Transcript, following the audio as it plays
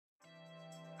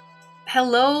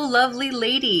Hello, lovely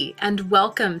lady, and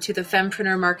welcome to the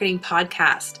Fempreneur Marketing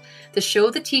Podcast, the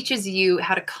show that teaches you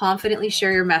how to confidently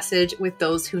share your message with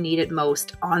those who need it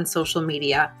most on social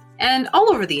media and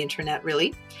all over the internet,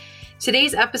 really.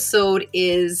 Today's episode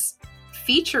is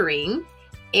featuring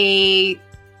I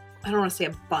don't want to say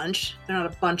a bunch, they're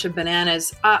not a bunch of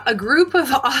bananas, a group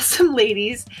of awesome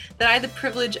ladies that I had the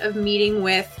privilege of meeting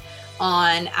with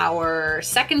on our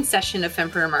second session of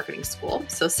Fempreneur Marketing School.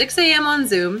 So 6 a.m. on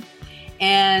Zoom.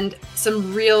 And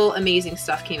some real amazing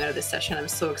stuff came out of this session. I'm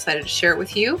so excited to share it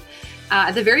with you.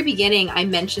 At the very beginning, I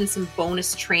mentioned some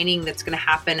bonus training that's going to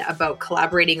happen about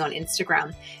collaborating on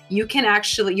Instagram. You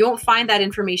won't find that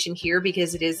information here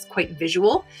because it is quite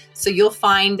visual. So you'll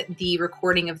find the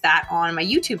recording of that on my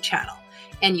YouTube channel.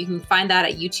 And you can find that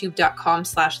at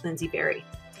youtube.com/LindsayBerry.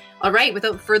 All right,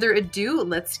 without further ado,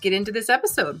 let's get into this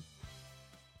episode.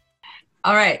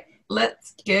 All right.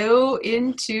 Let's go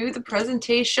into the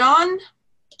presentation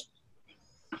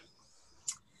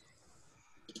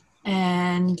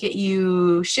and get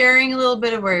you sharing a little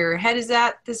bit of where your head is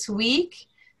at this week.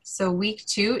 So week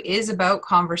 2 is about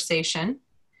conversation.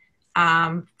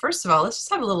 First of all, let's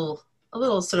just have a little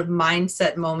sort of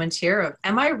mindset moment here of,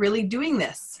 am I really doing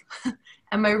this?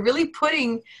 Am I really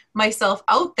putting myself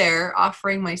out there,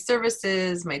 offering my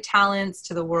services, my talents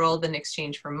to the world in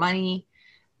exchange for money?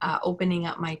 Opening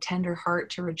up my tender heart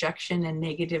to rejection and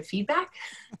negative feedback?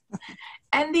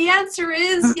 And the answer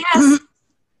is yes,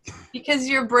 because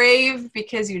you're brave,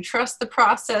 because you trust the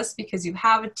process, because you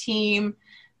have a team,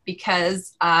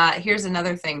 because here's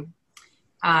another thing.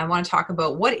 I want to talk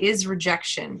about what is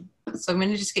rejection. So I'm going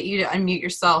to just get you to unmute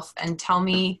yourself and tell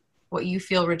me what you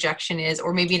feel rejection is,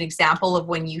 or maybe an example of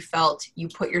when you felt you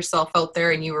put yourself out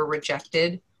there and you were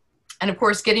rejected. And of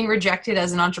course, getting rejected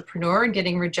as an entrepreneur and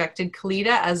getting rejected,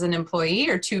 Kalita, as an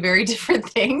employee are two very different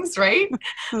things, right?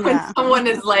 Yeah. When someone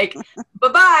is like,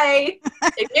 bye-bye,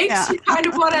 it makes you kind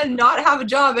of want to not have a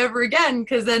job ever again,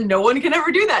 because then no one can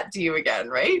ever do that to you again,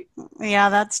 right? Yeah,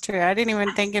 that's true. I didn't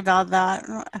even think about that.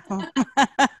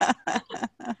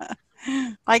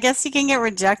 I guess you can get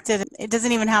rejected. It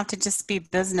doesn't even have to just be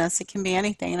business. It can be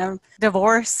anything.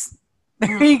 Divorce.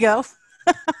 There you go.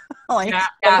 Yeah.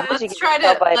 Let's try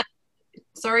to...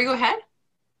 Sorry, go ahead.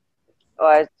 Oh,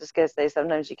 I was just going to say,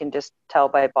 sometimes you can just tell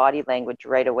by body language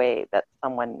right away that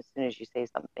someone, as soon as you say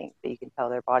something, that you can tell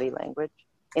their body language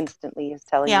instantly is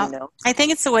telling you no. I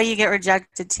think it's the way you get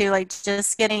rejected too. Like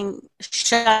just getting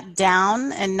shut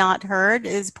down and not heard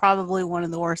is probably one of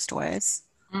the worst ways.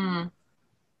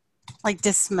 Like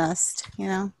dismissed,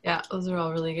 Yeah, those are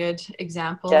all really good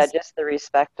examples. Yeah, just the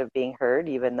respect of being heard,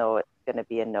 even though it's going to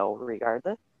be a no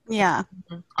regardless. Yeah.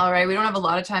 All right. We don't have a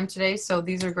lot of time today, so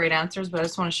these are great answers, but I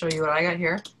just want to show you what I got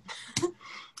here. So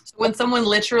when someone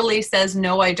literally says,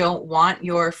 no, I don't want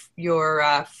your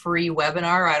free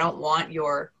webinar, I don't want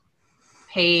your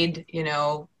paid,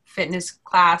 fitness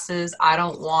classes, I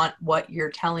don't want what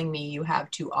you're telling me you have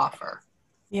to offer.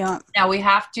 Yeah. Now we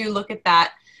have to look at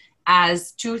that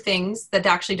as two things that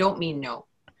actually don't mean no.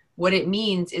 What it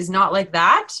means is not like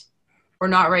that, or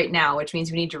not right now, which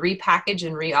means we need to repackage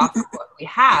and re-offer what we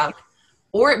have.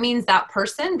 Or it means that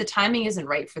person, the timing isn't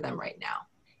right for them right now.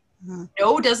 Mm-hmm.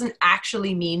 No doesn't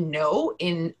actually mean no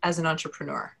as an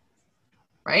entrepreneur,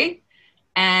 right?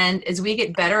 And as we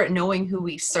get better at knowing who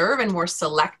we serve and more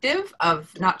selective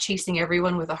of not chasing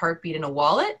everyone with a heartbeat and a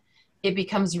wallet, it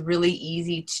becomes really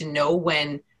easy to know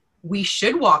when we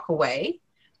should walk away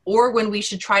or when we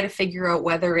should try to figure out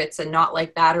whether it's a not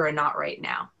like that or a not right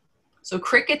now. So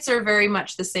crickets are very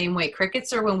much the same way.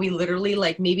 Crickets are when we literally,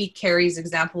 like maybe Carrie's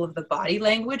example of the body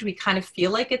language, we kind of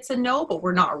feel like it's a no, but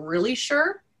we're not really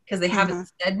sure because they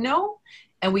haven't said no.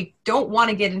 And we don't want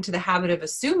to get into the habit of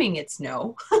assuming it's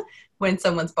no when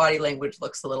someone's body language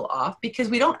looks a little off, because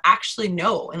we don't actually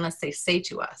know unless they say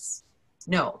to us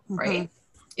no, right?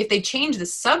 If they change the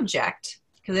subject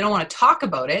because they don't want to talk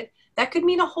about it, that could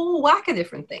mean a whole whack of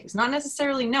different things, not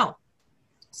necessarily no.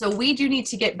 So we do need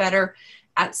to get better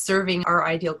at serving our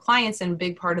ideal clients, and a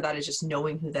big part of that is just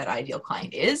knowing who that ideal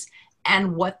client is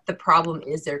and what the problem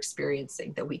is they're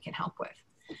experiencing that we can help with.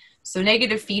 So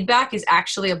negative feedback is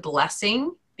actually a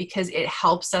blessing because it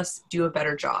helps us do a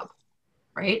better job,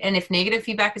 right? And if negative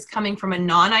feedback is coming from a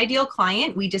non-ideal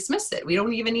client, we dismiss it. We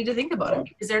don't even need to think about it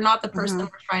because they're not the person we're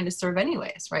trying to serve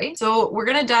anyways, right? So we're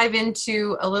going to dive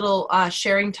into a little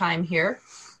sharing time here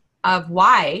of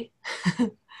why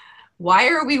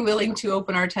are we willing to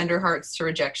open our tender hearts to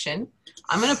rejection?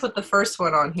 I'm going to put the first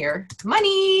one on here.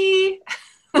 Money!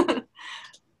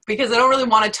 Because I don't really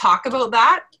want to talk about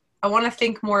that I want to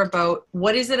think more about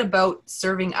what is it about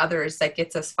serving others that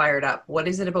gets us fired up? What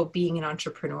is it about being an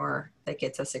entrepreneur that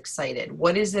gets us excited?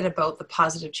 What is it about the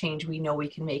positive change we know we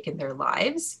can make in their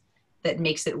lives that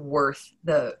makes it worth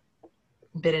the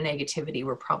bit of negativity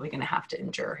we're probably going to have to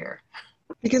endure here?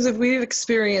 Because if we've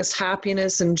experienced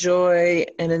happiness and joy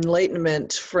and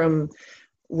enlightenment from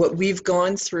what we've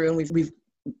gone through, and we've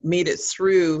made it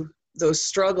through those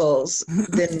struggles,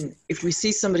 then if we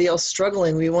see somebody else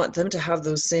struggling, we want them to have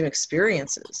those same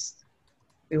experiences.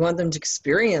 We want them to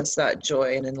experience that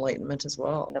joy and enlightenment as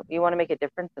well. You want to make a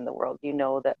difference in the world. You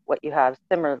know that what you have,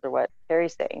 similar to what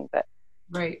Terry's saying, but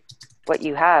right, what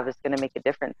you have is going to make a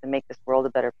difference and make this world a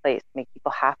better place, make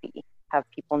people happy, have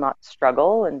people not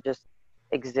struggle and just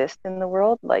exist in the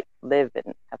world, like live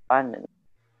and have fun and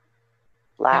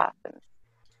laugh and,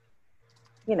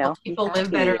 you know, help people live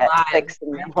happy better at lives. 6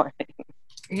 in the morning.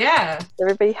 Yeah. Is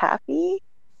everybody happy?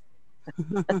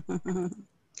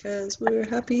 Because we're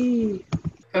happy.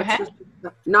 Go ahead.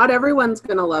 Not everyone's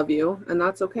going to love you, and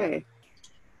that's okay.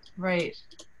 Right.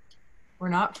 We're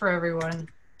not for everyone.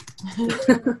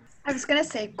 I was going to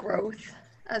say growth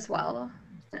as well.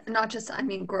 Not just, I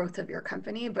mean, growth of your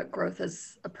company, but growth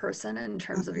as a person in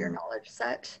terms of your knowledge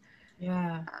set.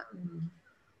 Yeah.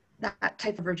 That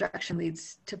type of rejection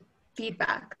leads to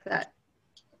feedback that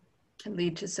can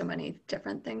lead to so many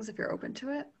different things if you're open to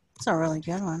it. It's a really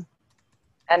good one.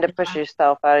 And to push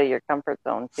yourself out of your comfort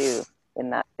zone too, in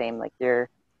that same, like you're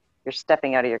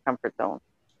stepping out of your comfort zone.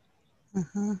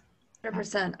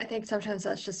 100%. I think sometimes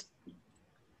that's just,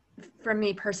 for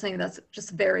me personally, that's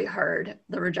just very hard,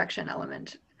 the rejection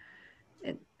element.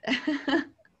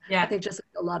 Yeah. I think just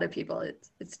a lot of people,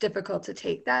 it's difficult to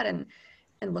take that and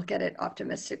look at it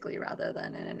optimistically rather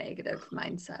than in a negative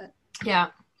mindset. Yeah.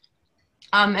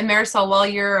 And Marisol, while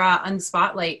you're on the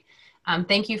spotlight,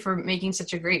 thank you for making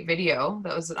such a great video.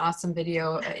 That was an awesome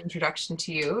video introduction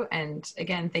to you. And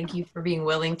again, thank you for being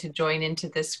willing to join into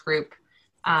this group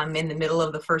in the middle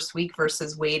of the first week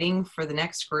versus waiting for the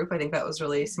next group. I think that was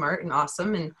really smart and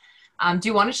awesome. And do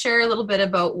you want to share a little bit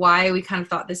about why we kind of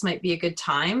thought this might be a good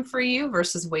time for you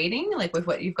versus waiting, like with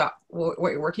what you've got,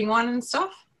 what you're working on and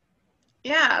stuff?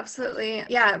 Yeah, absolutely.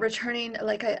 Yeah, returning,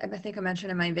 like I think I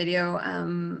mentioned in my video,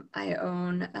 I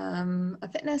own a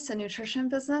fitness and nutrition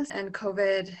business, and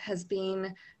COVID has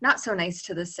been not so nice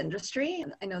to this industry.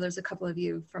 I know there's a couple of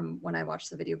you from when I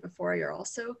watched the video before, you're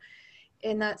also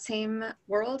in that same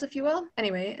world, if you will.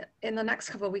 Anyway, in the next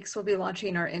couple of weeks, we'll be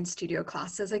launching our in-studio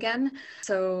classes again.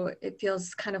 So it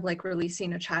feels kind of like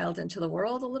releasing a child into the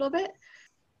world a little bit.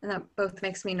 And that both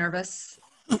makes me nervous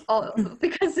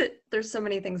because there's so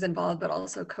many things involved, but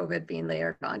also COVID being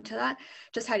layered onto that.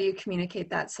 Just how do you communicate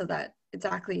that so that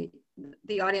exactly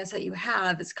the audience that you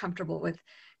have is comfortable with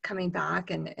coming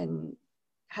back and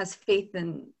has faith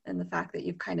in the fact that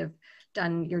you've kind of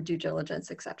done your due diligence,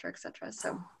 et cetera, et cetera.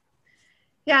 So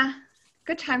yeah,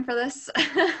 good time for this.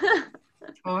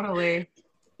 Totally.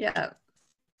 Yeah.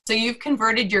 So you've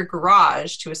converted your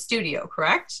garage to a studio,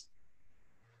 correct?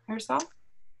 Marisol?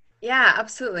 Yeah,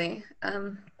 absolutely.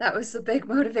 That was the big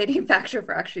motivating factor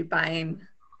for actually buying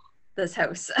this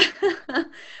house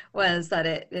was that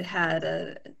it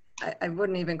had I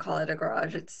wouldn't even call it a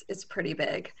garage. It's pretty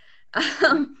big.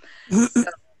 So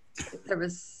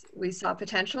we saw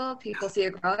potential. People see a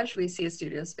garage, we see a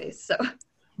studio space. So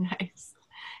nice.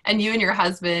 And you and your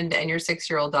husband and your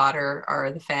 6-year-old daughter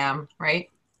are the fam, right?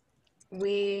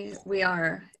 We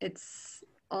are. It's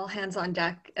all hands on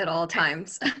deck at all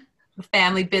times.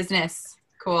 Family business.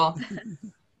 Cool.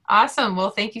 Awesome.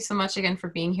 Well, thank you so much again for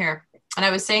being here. And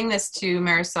I was saying this to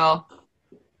Marisol,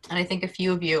 and I think a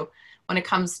few of you, when it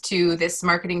comes to this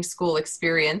marketing school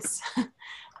experience,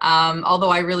 although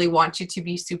I really want you to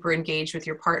be super engaged with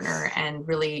your partner and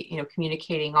really,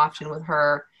 communicating often with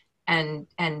her and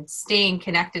staying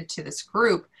connected to this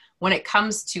group, when it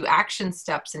comes to action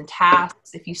steps and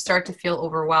tasks, if you start to feel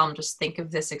overwhelmed, just think of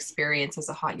this experience as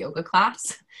a hot yoga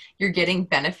class. You're getting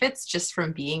benefits just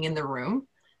from being in the room.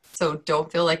 So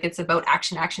don't feel like it's about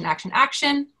action, action, action,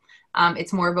 action.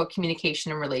 It's more about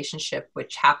communication and relationship,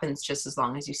 which happens just as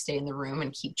long as you stay in the room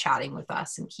and keep chatting with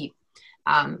us and keep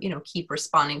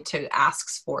responding to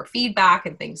asks for feedback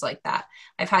and things like that.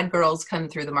 I've had girls come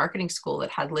through the marketing school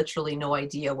that had literally no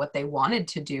idea what they wanted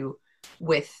to do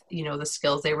with, the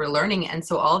skills they were learning. And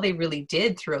so all they really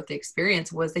did throughout the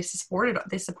experience was they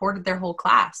supported their whole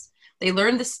class. They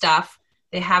learned the stuff,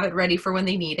 they have it ready for when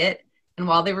they need it. And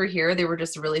while they were here, they were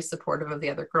just really supportive of the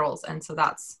other girls. And so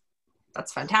that's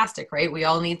fantastic, right? We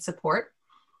all need support.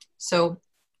 So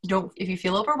if you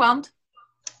feel overwhelmed,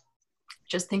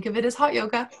 just think of it as hot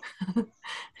yoga.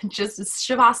 Just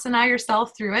shavasana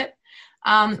yourself through it.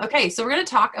 Okay, so we're going to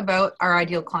talk about our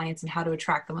ideal clients and how to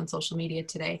attract them on social media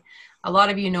today. A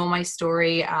lot of you know my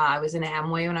story. I was in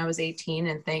Amway when I was 18,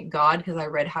 and thank God, because I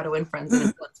read How to Win Friends and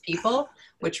Influence People,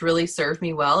 which really served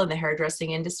me well in the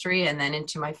hairdressing industry and then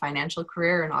into my financial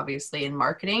career, and obviously in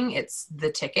marketing. It's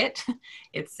the ticket.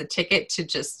 It's the ticket to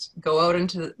just go out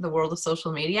into the world of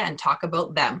social media and talk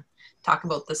about them. Talk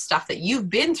about the stuff that you've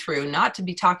been through, not to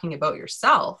be talking about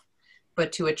yourself,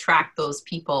 but to attract those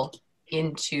people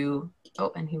into,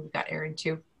 oh, and here we've got Erin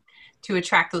too, to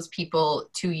attract those people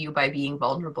to you by being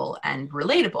vulnerable and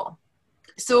relatable.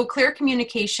 So clear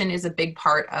communication is a big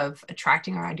part of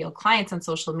attracting our ideal clients on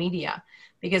social media,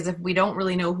 because if we don't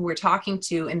really know who we're talking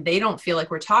to and they don't feel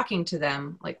like we're talking to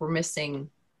them, like we're missing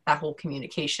that whole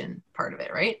communication part of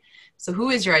it, right? So who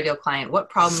is your ideal client? What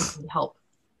problem can you help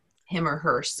him or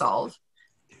her solve?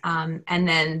 And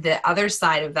then the other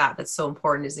side of that that's so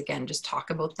important is, again, just talk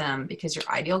about them, because your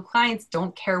ideal clients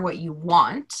don't care what you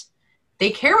want. They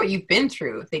care what you've been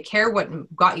through. They care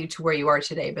what got you to where you are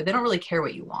today, but they don't really care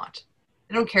what you want.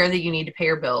 They don't care that you need to pay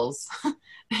your bills.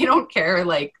 They don't care,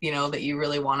 like, you know, that you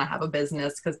really want to have a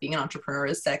business because being an entrepreneur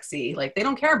is sexy. Like, they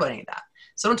don't care about any of that.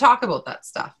 So don't talk about that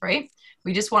stuff, right?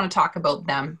 We just want to talk about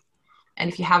them. And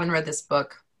if you haven't read this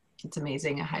book, it's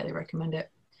amazing. I highly recommend it.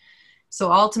 So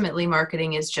ultimately,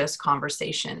 marketing is just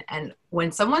conversation. And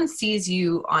when someone sees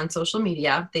you on social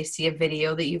media, they see a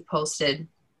video that you've posted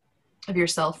of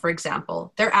yourself, for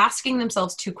example, they're asking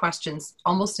themselves two questions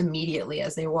almost immediately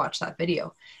as they watch that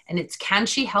video. And it's, can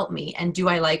she help me? And do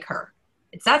I like her?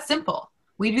 It's that simple.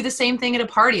 We do the same thing at a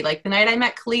party. Like the night I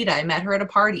met Kalita, I met her at a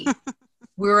party.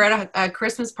 We were at a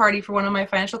Christmas party for one of my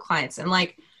financial clients. And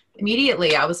like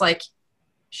immediately I was like,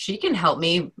 she can help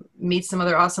me meet some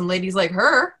other awesome ladies like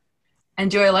her. And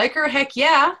do I like her? Heck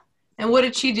yeah. And what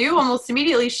did she do? Almost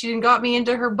immediately, she got me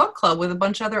into her book club with a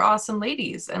bunch of other awesome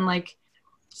ladies. And like,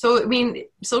 so, I mean,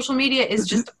 social media is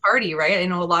just a party, right? I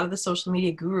know a lot of the social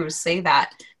media gurus say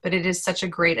that, but it is such a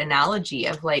great analogy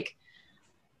of like,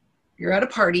 you're at a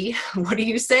party. What are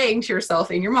you saying to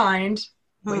yourself in your mind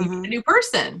when you meet a new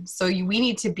person? So we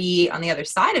need to be on the other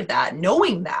side of that,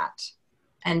 knowing that,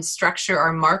 and structure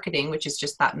our marketing, which is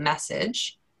just that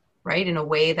message, right, in a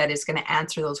way that is going to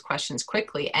answer those questions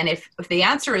quickly. And if the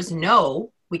answer is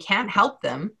no, we can't help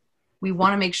them, we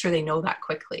want to make sure they know that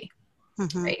quickly,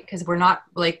 right? Because we're not,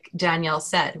 like Danielle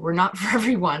said, we're not for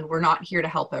everyone. We're not here to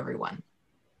help everyone.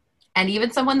 And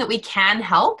even someone that we can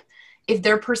help, if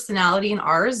their personality and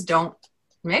ours don't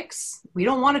mix, we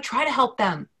don't want to try to help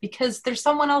them, because there's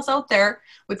someone else out there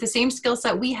with the same skill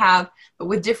set we have, but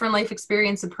with different life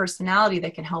experience and personality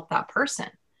that can help that person.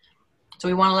 So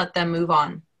we want to let them move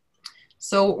on.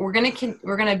 So we're going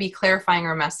to be clarifying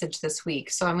our message this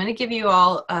week. So I'm going to give you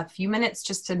all a few minutes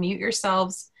just to mute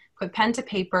yourselves, put pen to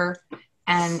paper,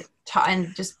 and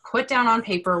just put down on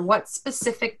paper what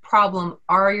specific problem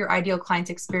are your ideal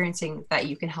clients experiencing that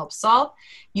you can help solve.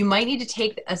 You might need to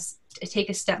take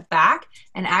a step back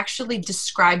and actually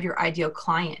describe your ideal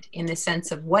client in the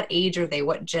sense of what age are they,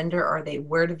 what gender are they,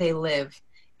 where do they live,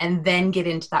 and then get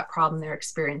into that problem they're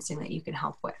experiencing that you can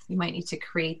help with. You might need to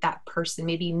create that person,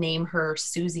 maybe name her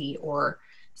Susie or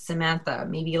Samantha,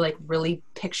 maybe like really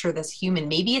picture this human.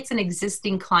 Maybe it's an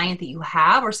existing client that you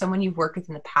have or someone you've worked with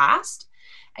in the past,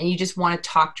 and you just want to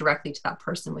talk directly to that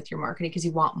person with your marketing because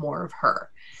you want more of her.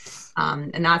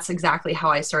 And that's exactly how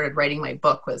I started writing my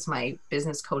book. Was my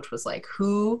business coach was like,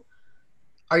 who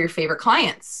are your favorite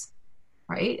clients?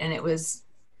 Right. And it was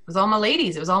all my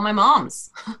ladies. It was all my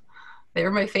moms. They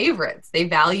were my favorites. They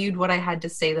valued what I had to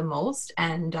say the most,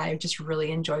 and I just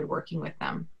really enjoyed working with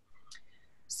them.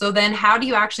 So then how do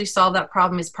you actually solve that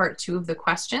problem is part 2 of the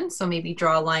question. So maybe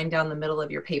draw a line down the middle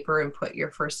of your paper and put your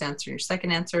first answer and your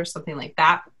second answer, something like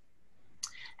that.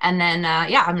 And then,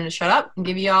 I'm going to shut up and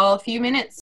give you all a few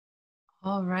minutes.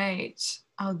 All right.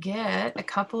 I'll get a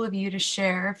couple of you to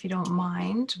share, if you don't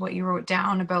mind, what you wrote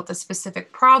down about the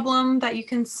specific problem that you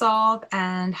can solve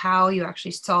and how you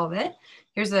actually solve it.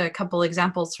 Here's a couple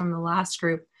examples from the last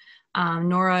group.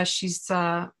 Nora, she's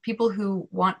people who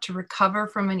want to recover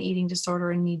from an eating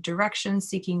disorder and need direction,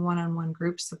 seeking one-on-one and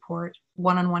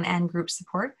group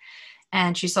support.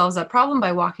 And she solves that problem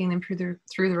by walking them through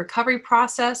the recovery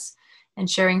process and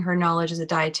sharing her knowledge as a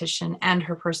dietitian and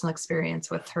her personal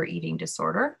experience with her eating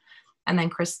disorder. And then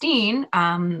Christine,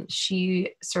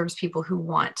 she serves people who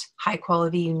want high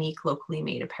quality, unique, locally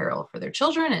made apparel for their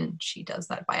children. And she does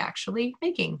that by actually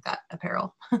making that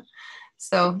apparel.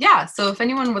 So if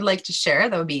anyone would like to share,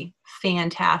 that would be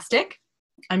fantastic.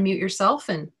 Unmute yourself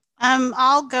and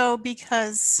I'll go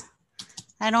because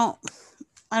I don't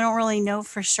really know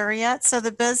for sure yet. So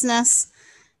the business,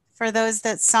 for those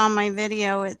that saw my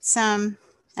video, it's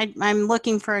I'm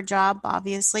looking for a job,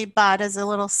 obviously, but as a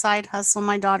little side hustle,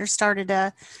 my daughter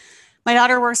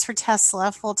works for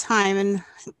Tesla full time. And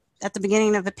at the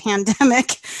beginning of the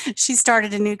pandemic, she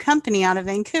started a new company out of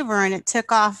Vancouver, and it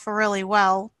took off really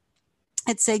well.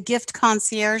 It's a gift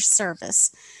concierge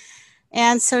service.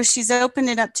 And so she's opened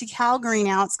it up to Calgary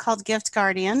now. It's called Gift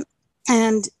Guardian.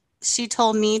 And she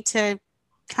told me to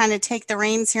kind of take the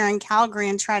reins here in Calgary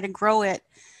and try to grow it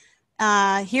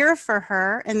here for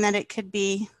her, and that it could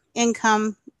be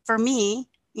income for me,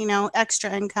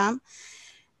 extra income.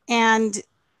 And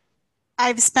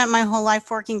I've spent my whole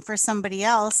life working for somebody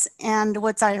else. And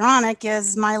what's ironic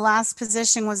is my last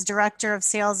position was director of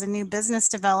sales and new business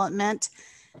development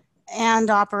and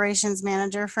operations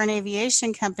manager for an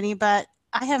aviation company, but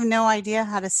I have no idea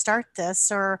how to start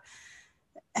this or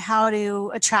how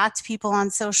to attract people on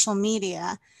social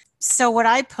media. So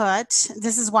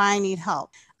this is why I need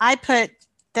help. I put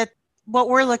that what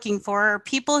we're looking for are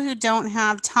people who don't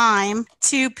have time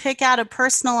to pick out a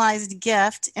personalized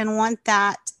gift and want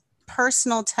that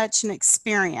personal touch and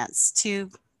experience to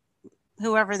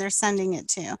whoever they're sending it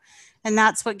to. And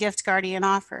that's what Gift Guardian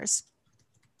offers.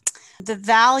 The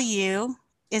value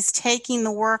is taking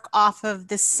the work off of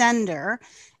the sender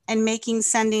and making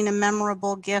sending a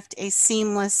memorable gift a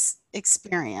seamless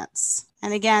experience.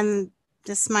 And again,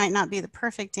 this might not be the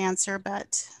perfect answer,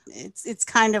 but it's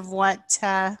kind of what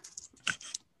the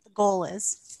goal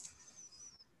is.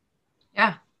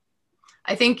 Yeah.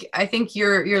 I think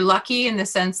you're lucky in the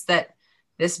sense that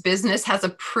this business has a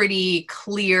pretty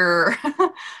clear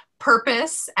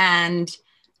purpose, and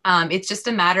it's just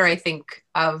a matter, I think,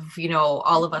 of,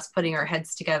 all of us putting our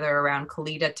heads together around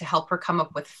Kalita to help her come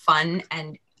up with fun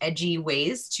and edgy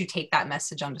ways to take that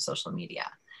message onto social media.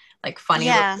 Like funny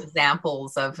little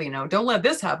examples of, don't let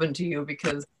this happen to you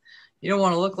because you don't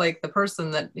want to look like the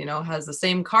person that, has the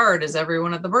same card as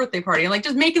everyone at the birthday party. And like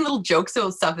just making little jokes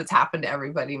about stuff that's happened to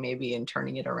everybody maybe and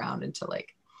turning it around into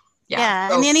like, yeah.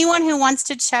 So, and anyone who wants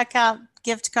to check out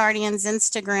Gift Guardian's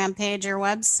Instagram page or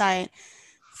website,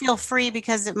 feel free,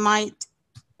 because it might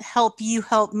help you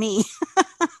help me.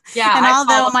 Yeah. And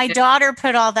although my daughter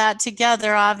put all that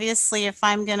together, obviously, if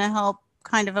I'm going to help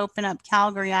kind of open up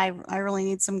Calgary, I really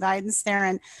need some guidance there.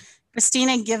 And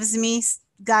Christina gives me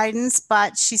guidance,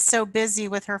 but she's so busy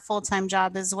with her full-time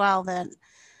job as well that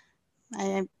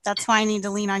that's why I need to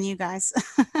lean on you guys.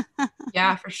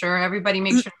 Yeah, for sure. Everybody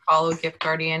make sure to follow Gift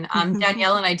Guardian.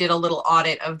 Danielle and I did a little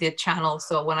audit of the channel.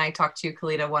 So when I talk to you,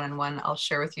 Kalita, one-on-one, I'll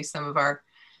share with you some of our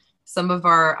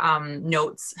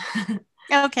notes.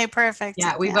 Okay, perfect.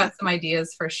 Yeah, we've got some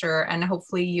ideas for sure. And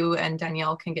hopefully you and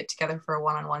Danielle can get together for a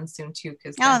one-on-one soon too.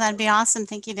 That'd be awesome.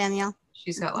 Thank you, Danielle.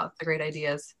 She's got lots of great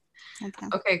ideas.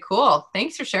 Okay, cool.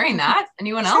 Thanks for sharing that.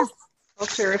 Anyone else? I'll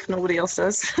share if nobody else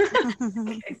does.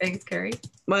 Okay, thanks, Carrie.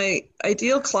 My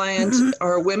ideal client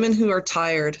are women who are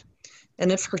tired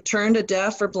and have turned a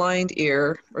deaf or blind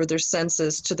ear or their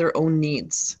senses to their own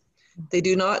needs. They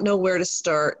do not know where to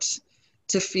start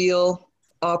to feel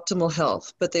optimal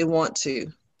health, but they want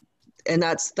to. And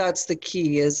that's the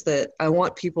key, is that I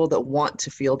want people that want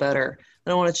to feel better. I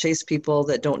don't want to chase people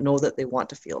that don't know that they want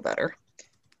to feel better.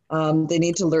 They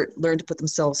need to learn to put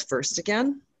themselves first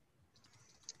again.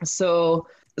 So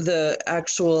the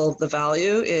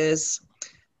value is,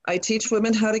 I teach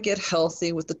women how to get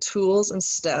healthy with the tools and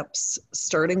steps,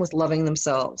 starting with loving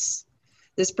themselves.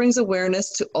 This brings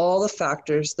awareness to all the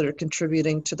factors that are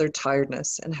contributing to their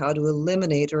tiredness and how to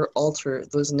eliminate or alter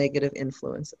those negative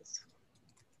influences.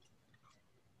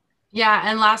 Yeah,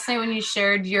 and last night when you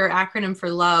shared your acronym for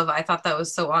love, I thought that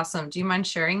was so awesome. Do you mind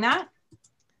sharing that?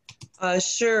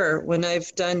 Sure. When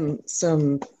I've done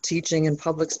some teaching and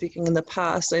public speaking in the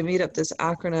past, I made up this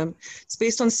acronym. It's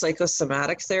based on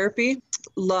psychosomatic therapy.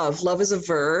 Love is a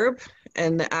verb,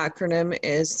 and the acronym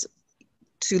is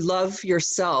to love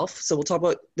yourself. So we'll talk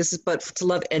about this, but to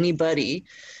love anybody,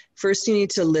 first you need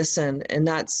to listen. And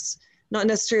that's not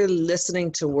necessarily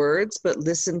listening to words, but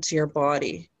listen to your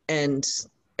body and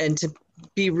to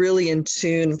be really in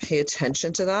tune, pay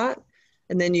attention to that.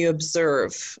 And then you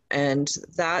observe, and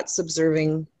that's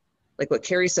observing, like what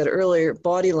Carrie said earlier,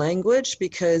 body language,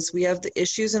 because we have the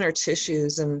issues in our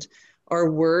tissues, and our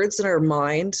words and our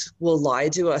mind will lie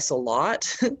to us a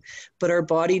lot, but our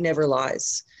body never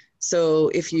lies. So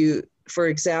if you, for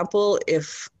example,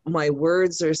 if my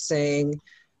words are saying,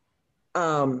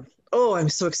 oh, I'm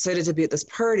so excited to be at this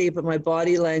party, but my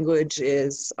body language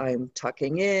is I'm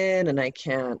tucking in and I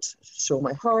can't show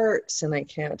my heart and I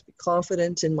can't be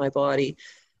confident in my body.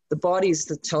 The body's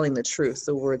telling the truth,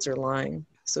 the words are lying.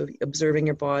 So observing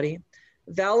your body.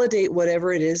 validate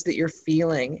whatever it is that you're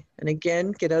feeling. And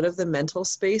again, get out of the mental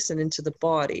space and into the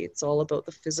body. It's all about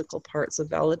the physical parts. So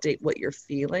validate what you're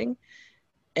feeling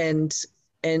and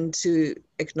to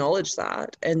acknowledge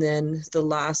that. And then the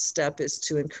last step is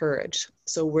to encourage.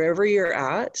 So wherever you're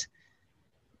at,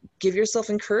 give yourself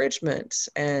encouragement,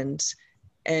 and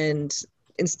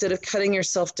instead of cutting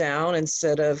yourself down,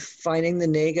 instead of finding the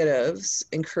negatives,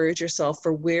 encourage yourself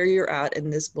for where you're at in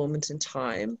this moment in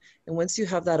time. And once you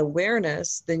have that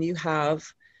awareness, then you have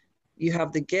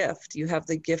the gift. You have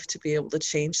the gift to be able to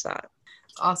change that.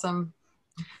 Awesome.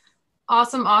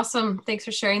 Awesome. Thanks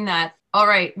for sharing that. All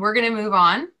right, we're going to move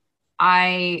on.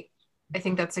 I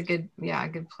think that's a good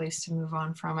place to move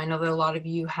on from. I know that a lot of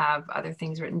you have other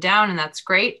things written down, and that's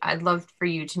great. I'd love for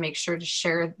you to make sure to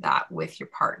share that with your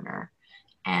partner.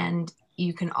 And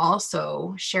you can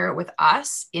also share it with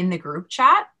us in the group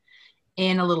chat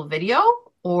in a little video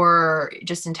or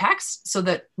just in text, so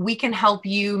that we can help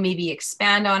you maybe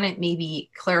expand on it, maybe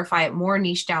clarify it more,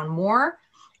 niche down more,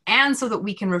 and so that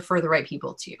we can refer the right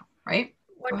people to you, right?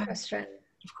 One question.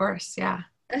 Of course, yeah.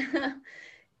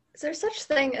 Is there such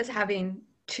thing as having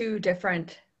two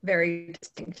different, very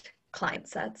distinct client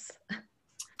sets?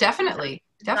 Definitely.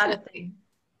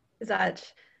 Is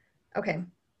that okay?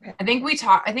 I think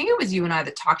it was you and I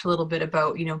that talked a little bit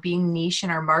about, being niche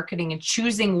in our marketing and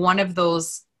choosing one of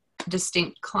those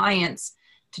distinct clients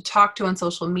to talk to on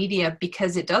social media,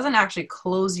 because it doesn't actually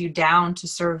close you down to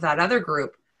serve that other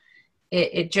group.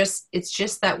 It's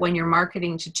just that when you're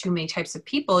marketing to too many types of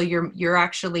people, you're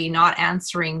actually not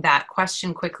answering that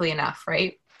question quickly enough,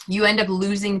 right? You end up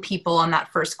losing people on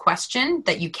that first question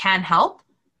that you can help,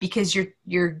 because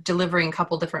you're delivering a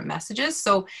couple different messages.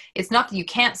 So it's not that you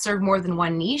can't serve more than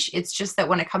one niche. It's just that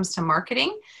when it comes to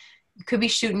marketing, you could be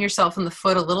shooting yourself in the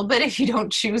foot a little bit if you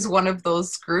don't choose one of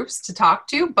those groups to talk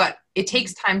to, but it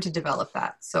takes time to develop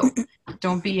that. So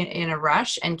don't be in a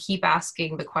rush, and keep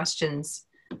asking the questions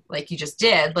like you just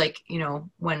did, like,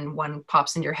 when one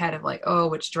pops in your head of like, oh,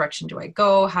 which direction do I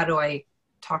go? How do I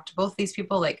talk to both these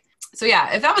people? So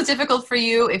yeah, if that was difficult for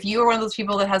you, if you are one of those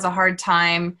people that has a hard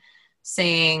time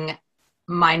saying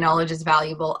my knowledge is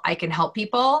valuable, I can help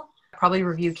people, probably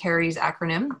review Carrie's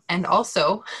acronym, and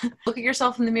also look at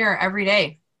yourself in the mirror every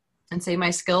day and say, my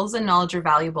skills and knowledge are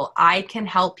valuable. I can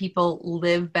help people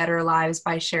live better lives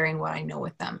by sharing what I know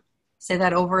with them. Say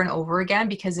that over and over again,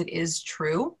 because it is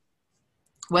true.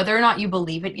 Whether or not you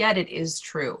believe it yet, it is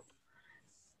true.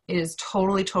 It is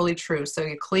totally, totally true. So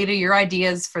Kalita, your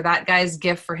ideas for that guy's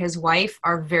gift for his wife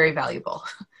are very valuable,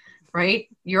 right?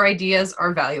 Your ideas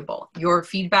are valuable. Your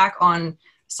feedback on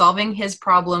solving his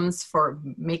problems for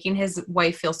making his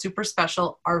wife feel super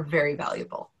special are very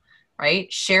valuable,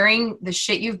 right? Sharing the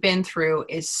shit you've been through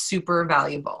is super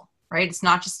valuable, right? It's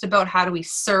not just about how do we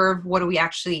serve, what do we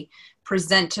actually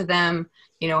present to them,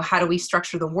 how do we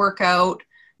structure the workout,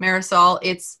 Marisol.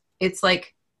 It's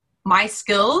like my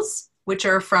skills, which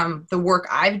are from the work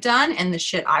I've done and the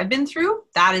shit I've been through,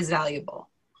 that is valuable.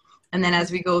 And then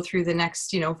as we go through the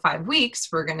next, 5 weeks,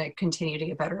 we're going to continue to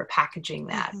get better at packaging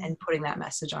that and putting that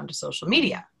message onto social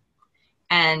media.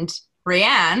 And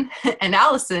Rayanne and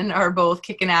Allison are both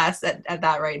kicking ass at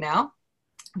that right now,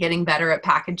 getting better at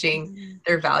packaging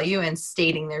their value and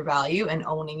stating their value and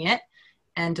owning it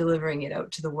and delivering it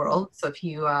out to the world. So if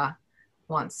you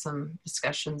want some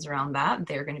discussions around that,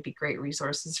 they're going to be great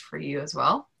resources for you as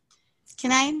well.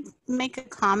 Can I make a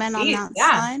comment on that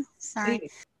slide? Sorry.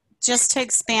 Please. Just to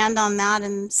expand on that,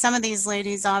 and some of these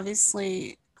ladies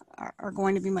obviously are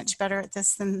going to be much better at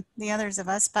this than the others of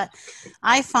us, but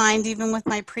I find even with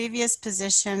my previous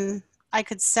position, I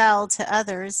could sell to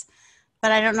others,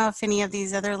 but I don't know if any of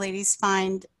these other ladies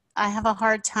find I have a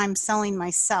hard time selling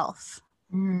myself.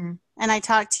 And I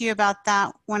talked to you about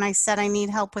that when I said I need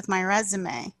help with my resume.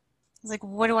 I was like,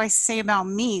 what do I say about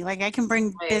me? Like, I can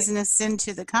bring business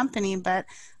into the company, but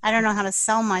I don't know how to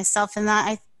sell myself. And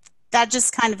that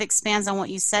just kind of expands on what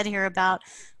you said here about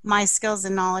my skills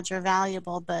and knowledge are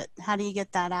valuable, but how do you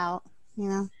get that out,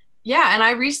 Yeah, and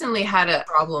I recently had a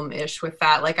problem-ish with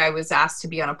that. Like, I was asked to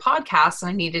be on a podcast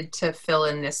and I needed to fill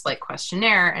in this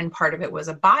questionnaire, and part of it was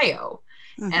a bio.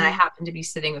 And I happened to be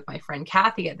sitting with my friend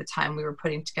Kathy at the time. We were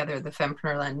putting together the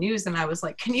Fempreneurland News, and I was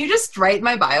like, can you just write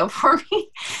my bio for me?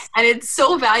 And it's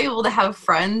so valuable to have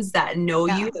friends that know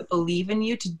you, that believe in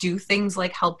you, to do things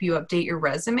like help you update your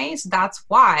resume. So that's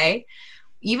why,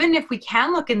 even if we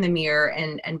can look in the mirror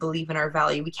and believe in our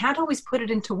value, we can't always put it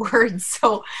into words.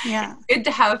 So it's good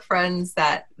to have friends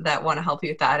that want to help you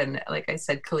with that. And like I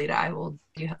said, Kalita, I will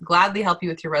gladly help you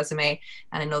with your resume.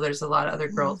 And I know there's a lot of other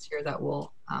girls here that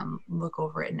will look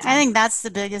over it now. I think that's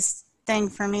the biggest thing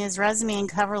for me is resume and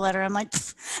cover letter. I'm like,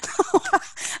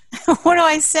 What do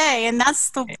I say? And that's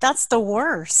the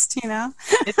worst, you know?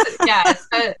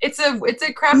 It's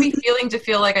a crappy feeling to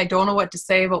feel like I don't know what to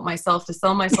say about myself, to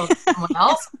sell myself to someone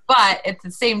else. But at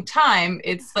the same time,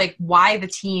 it's like why the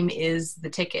team is the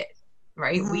ticket,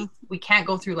 right? Mm-hmm. We can't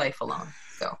go through life alone.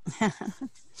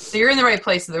 So you're in the right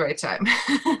place at the right time.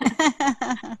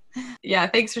 Yeah,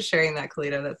 thanks for sharing that,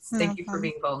 Kalita. Thank you for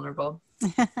being vulnerable.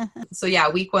 So yeah,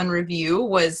 week 1 review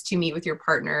was to meet with your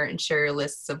partner and share your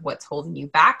lists of what's holding you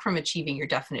back from achieving your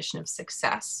definition of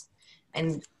success.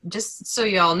 And just so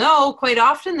you all know, quite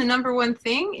often the number one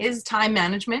thing is time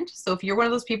management. So if you're one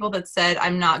of those people that said,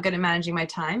 I'm not good at managing my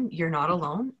time, you're not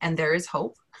alone, and there is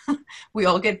hope. We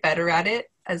all get better at it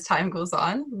as time goes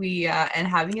on. And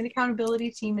having an accountability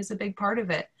team is a big part of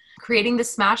it. Creating the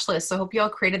smash list. So I hope you all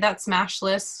created that smash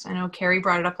list. I know Carrie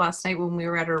brought it up last night when we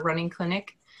were at our running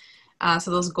clinic.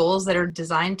 So those goals that are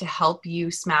designed to help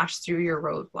you smash through your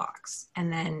roadblocks,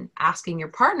 and then asking your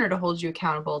partner to hold you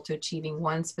accountable to achieving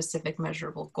one specific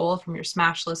measurable goal from your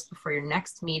smash list before your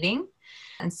next meeting,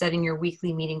 and setting your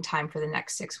weekly meeting time for the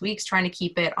next 6 weeks, trying to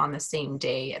keep it on the same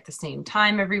day at the same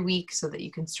time every week so that you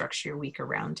can structure your week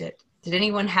around it. Did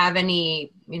anyone have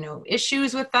any,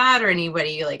 issues with that, or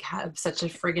anybody like have such a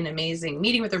friggin' amazing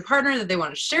meeting with their partner that they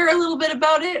want to share a little bit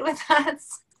about it with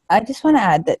us? I just want to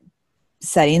add that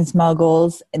setting small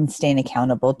goals and staying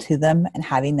accountable to them and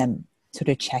having them sort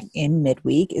of check in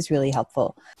midweek is really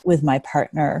helpful. With my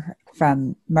partner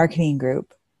from marketing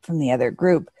group, from the other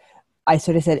group, I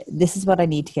sort of said, this is what I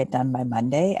need to get done by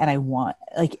Monday. And I want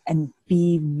and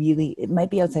be really, it might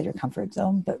be outside your comfort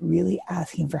zone, but really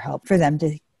asking for help for them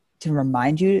to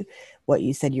remind you what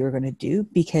you said you were going to do.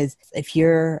 Because if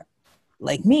you're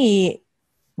like me,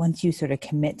 once you sort of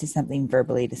commit to something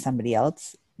verbally to somebody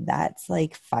else, that's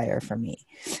like fire for me.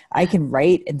 I can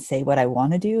write and say what I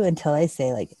want to do until I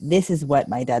say like, this is what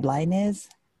my deadline is,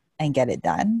 and get it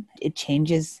done. It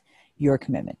changes your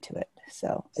commitment to it.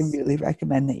 So I really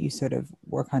recommend that you sort of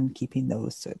work on keeping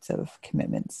those sorts of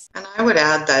commitments. And I would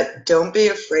add that don't be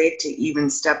afraid to even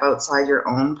step outside your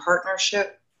own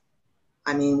partnership.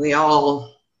 I mean, we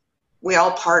all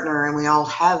partner and we all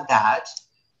have that.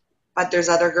 But there's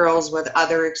other girls with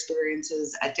other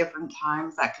experiences at different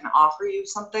times that can offer you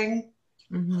something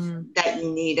that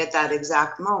you need at that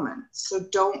exact moment. So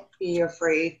don't be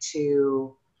afraid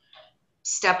to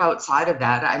step outside of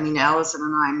that. I mean, Allison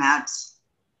and I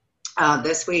met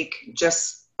this week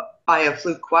just by a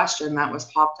fluke question that was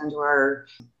popped into our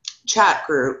chat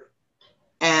group.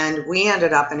 And we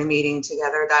ended up in a meeting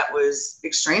together that was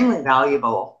extremely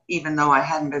valuable. Even though I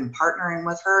hadn't been partnering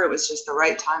with her, it was just the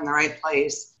right time, the right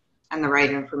place, and the right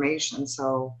information.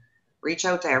 So reach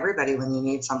out to everybody when you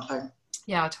need something.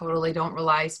 Yeah, totally. Don't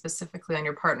rely specifically on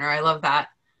your partner. I love that.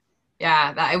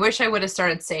 Yeah, I wish I would have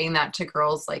started saying that to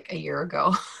girls like a year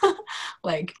ago.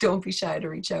 Like, don't be shy to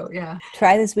reach out. Yeah.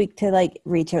 Try this week to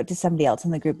reach out to somebody else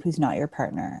in the group who's not your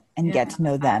partner and get to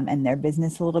know them and their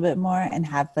business a little bit more, and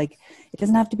have it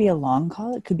doesn't have to be a long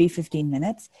call. It could be 15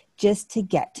 minutes just to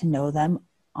get to know them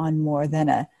on more than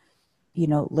a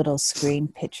little screen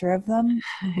picture of them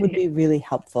would be really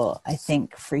helpful, I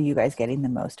think, for you guys getting the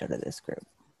most out of this group.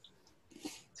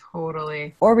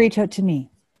 Totally. Or reach out to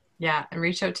me. Yeah, and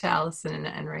reach out to Allison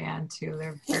and Rayanne too.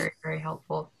 They're very, very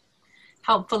helpful.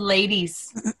 Helpful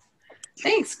ladies.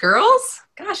 Thanks, girls.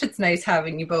 Gosh, it's nice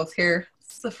having you both here.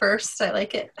 It's the first. I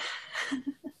like it.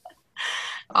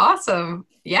 Awesome.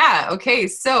 Yeah. Okay.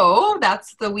 So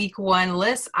that's the week 1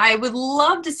 list. I would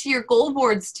love to see your goal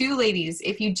boards too, ladies.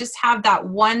 If you just have that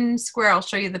one square, I'll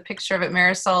show you the picture of it.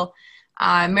 Marisol,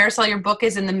 your book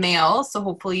is in the mail. So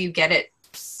hopefully you get it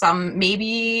maybe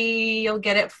you'll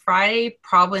get it Friday,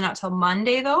 probably not till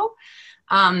Monday though.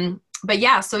 But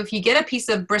yeah, so if you get a piece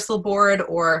of bristle board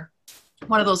or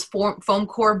one of those foam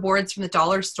core boards from the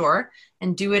dollar store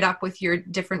and do it up with your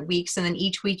different weeks. And then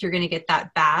each week you're going to get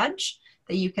that badge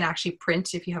that you can actually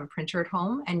print if you have a printer at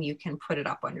home, and you can put it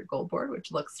up on your goal board,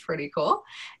 which looks pretty cool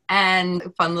and a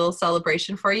fun little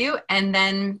celebration for you. And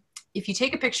then if you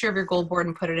take a picture of your goal board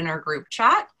and put it in our group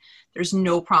chat, there's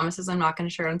no promises. I'm not going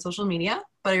to share it on social media,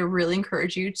 but I really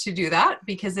encourage you to do that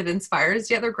because it inspires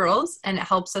the other girls and it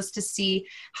helps us to see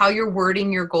how you're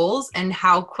wording your goals and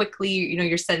how quickly,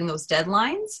 you're setting those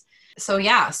deadlines. So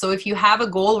yeah, so if you have a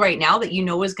goal right now that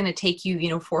is going to take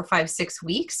you, 4, 5, 6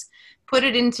 weeks, put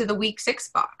it into the week 6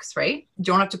 box, right? You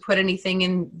don't have to put anything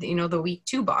in, the week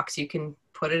 2 box. You can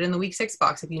put it in the week 6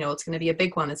 box if it's going to be a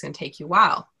big one. It's going to take you a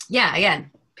while. Yeah,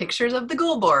 again, pictures of the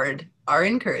goal board are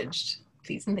encouraged.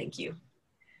 Please and thank you.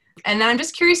 And then I'm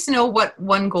just curious to know what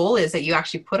one goal is that you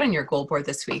actually put on your goal board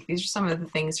this week. These are some of the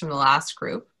things from the last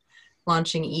group.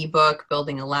 launching ebook,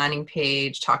 building a landing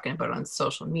page, talking about it on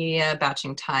social media,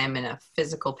 batching time in a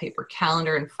physical paper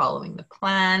calendar and following the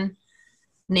plan.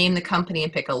 Name the company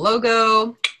and pick a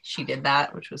logo. She did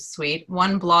that, which was sweet.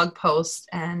 One blog post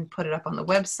and put it up on the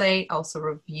website. Also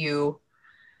review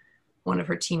one of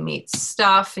her teammates'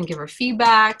 stuff and give her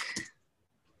feedback.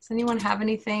 Does anyone have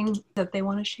anything that they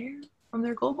want to share from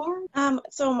their goal board?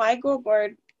 So my goal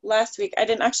board last week, I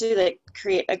didn't actually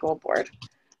create a goal board,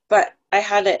 but I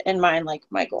had it in mind,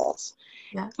 my goals.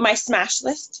 Yeah. My smash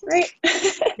list, right?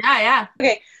 Yeah.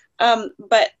 Okay.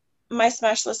 But my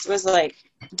smash list was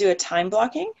do a time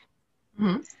blocking.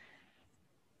 Mm-hmm.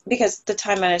 Because the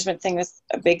time management thing was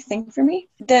a big thing for me.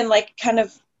 Then kind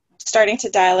of starting to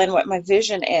dial in what my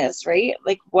vision is, right?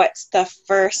 What's the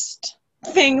first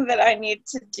thing that I need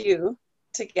to do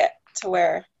to get to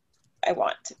where I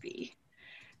want to be.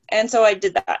 And so I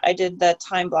did that. I did the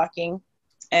time blocking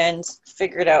and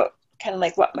figured out kind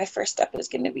of what my first step is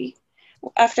going to be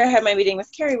after I had my meeting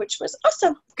with Carrie, which was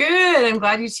awesome. Good. I'm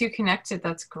glad you two connected.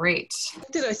 That's great. I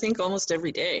did, I think, almost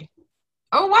every day.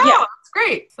 Oh, wow. Yeah. That's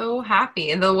great. So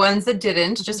happy. And the ones that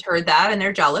didn't just heard that and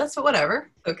they're jealous, but whatever.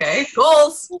 Okay.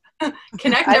 Goals.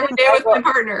 Connect every day with my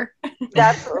partner.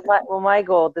 That's my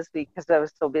goal this week, because I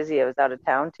was so busy. I was out of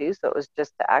town too. So it was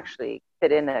just to actually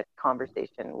fit in a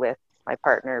conversation with my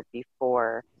partner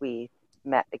before we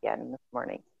met again this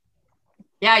morning.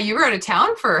 Yeah. You were out of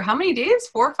town for how many days?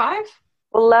 4 or 5?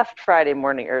 Well, left Friday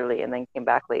morning early and then came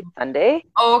back late Sunday.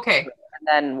 Oh, okay. And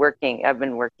then working. I've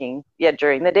been working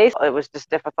during the day. So it was just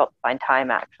difficult to find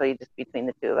time actually just between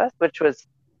the two of us, which was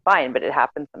fine, but it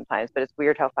happens sometimes. But it's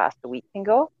weird how fast a week can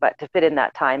go. But to fit in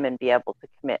that time and be able to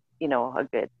commit, a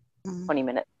good 20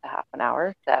 minutes to half an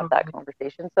hour to have that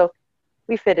conversation. So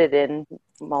we fit it in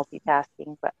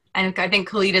multitasking. And I think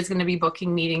Kalita's going to be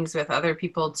booking meetings with other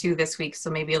people too this week. So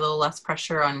maybe a little less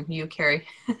pressure on you, Carrie,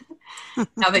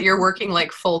 now that you're working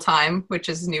full time, which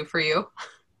is new for you.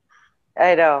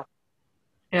 I know.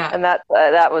 Yeah. And that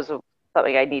was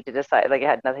something I need to decide. It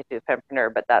had nothing to do with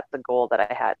Fempreneur, but that's the goal that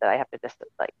I had, that I have to just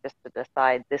to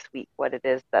decide this week what it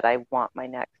is that I want my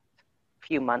next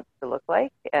few months to look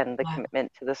like, and the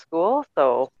commitment to the school.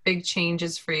 So big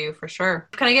changes for you for sure.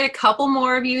 Can I get a couple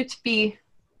more of you to be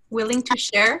willing to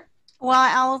share?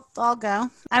 Well, I'll go.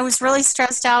 I was really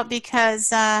stressed out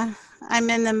because I'm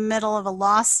in the middle of a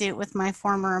lawsuit with my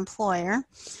former employer.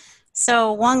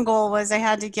 So one goal was I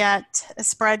had to get a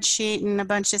spreadsheet and a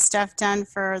bunch of stuff done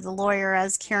for the lawyer,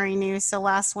 as Carrie knew. So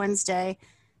last Wednesday,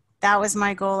 that was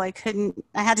my goal. I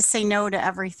had to say no to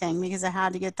everything because I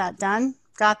had to get that done.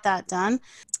 Got that done.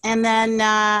 And then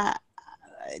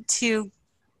to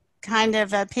kind of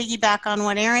piggyback on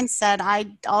what Erin said,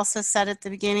 I also said at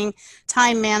the beginning,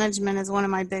 time management is one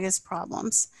of my biggest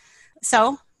problems.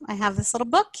 So I have this little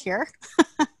book here,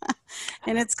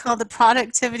 and it's called the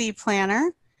Productivity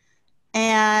Planner.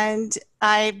 And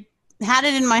I had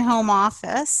it in my home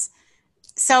office.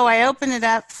 So I opened it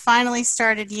up, finally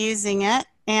started using it,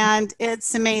 and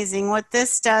it's amazing what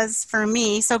this does for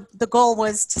me. So the goal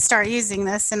was to start using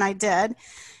this, and I did.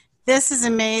 This is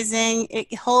amazing.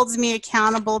 It holds me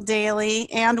accountable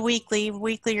daily and weekly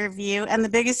review. And the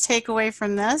biggest takeaway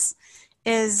from this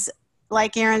is,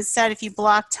 like Erin said, if you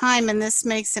block time, and this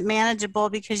makes it manageable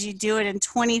because you do it in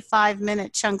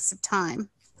 25-minute chunks of time.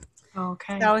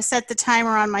 Okay. So I set the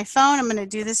timer on my phone. I'm going to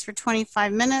do this for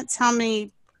 25 minutes. How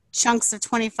many chunks of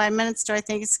 25 minutes do I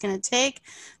think it's going to take?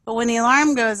 But when the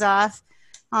alarm goes off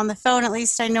on the phone, at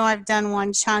least I know I've done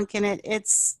one chunk, and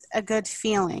it's a good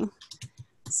feeling.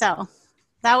 So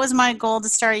that was my goal, to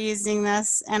start using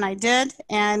this, and I did,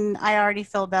 and I already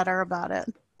feel better about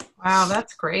it. Wow,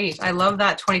 that's great. I love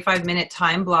that 25-minute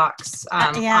time blocks.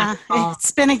 Yeah,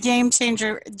 it's been a game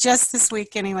changer just this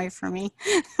week anyway for me.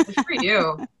 Good for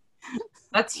you.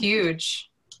 That's huge.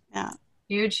 Yeah.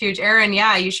 Huge. Erin,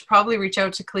 yeah, you should probably reach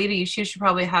out to Kalita. You should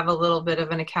probably have a little bit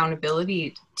of an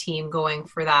accountability team going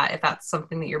for that, if that's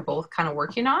something that you're both kind of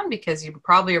working on, because you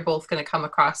probably are both going to come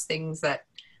across things that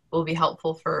will be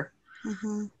helpful for.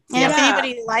 Mm-hmm. And if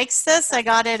anybody likes this, I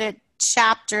got it at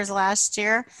Chapters last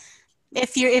year.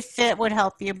 If it would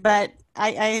help you, but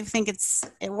I think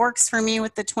it works for me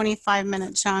with the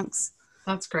 25-minute chunks.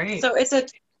 That's great. So it's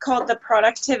called the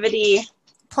Productivity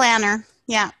Planner.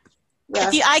 Yeah.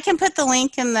 Yes. I can put the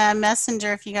link in the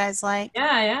messenger if you guys like.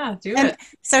 Yeah, do it.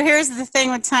 So here's the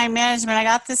thing with time management. I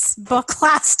got this book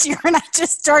last year and I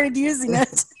just started using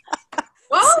it.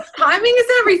 Well, timing is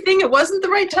everything. It wasn't the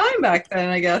right time back then,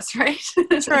 I guess, right?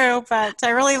 True, but I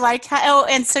really like how,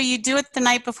 and so you do it the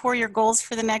night before your goals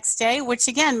for the next day, which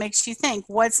again makes you think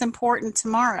what's important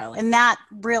tomorrow. And that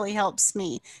really helps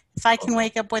me if I can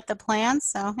wake up with the plan.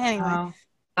 So anyway. Wow.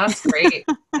 That's great.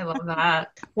 I love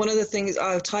that. One of the things,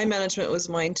 time management was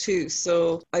mine too.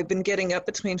 So I've been getting up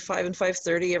between 5 and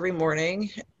 5:30 every morning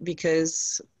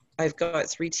because I've got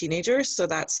 3 teenagers. So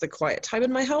that's the quiet time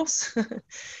in my house.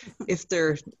 if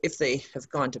they have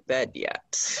gone to bed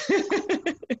yet.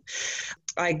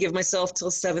 I give myself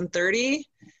till 7:30,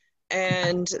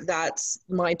 and that's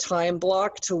my time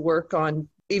block to work on.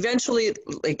 Eventually,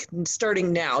 like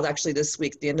starting now, actually this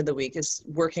week, the end of the week, is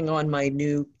working on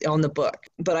the book.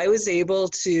 But I was able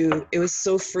to, it was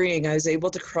so freeing. I was able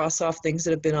to cross off things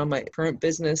that have been on my current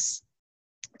business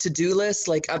to-do list,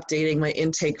 like updating my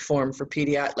intake form for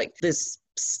pediatric, like this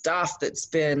stuff that's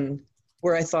been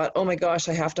where I thought, oh my gosh,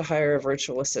 I have to hire a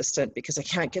virtual assistant because I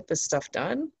can't get this stuff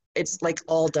done. It's like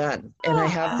all done. And I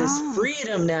have this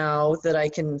freedom now that I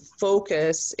can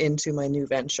focus into my new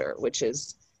venture, which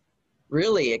is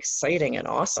really exciting and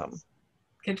awesome.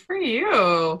 Good for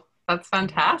you. That's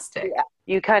fantastic.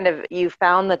 Yeah. You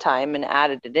found the time and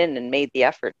added it in and made the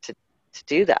effort to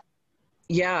do that.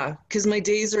 Yeah, because my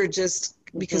days are just,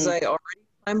 because I already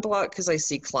time block because I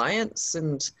see clients,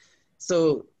 and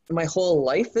so my whole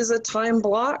life is a time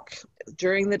block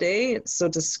during the day. So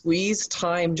to squeeze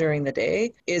time during the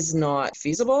day is not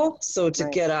feasible. So to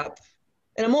get up,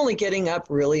 and I'm only getting up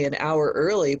really an hour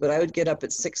early, but I would get up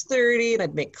at 6:30 and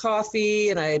I'd make coffee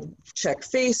and I'd check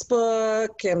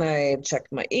Facebook and I'd check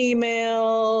my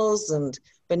emails.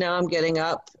 But now I'm getting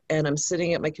up and I'm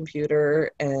sitting at my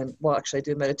computer and, well, actually I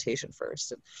do meditation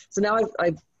first. And so now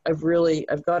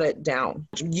I've got it down.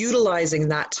 Utilizing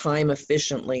that time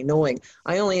efficiently, knowing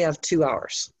I only have 2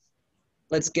 hours.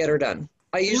 Let's get her done.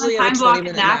 I usually have a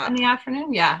 20-minute nap in the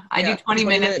afternoon. Yeah, I do 20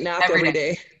 minute nap every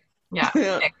day. Yeah,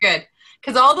 okay, good.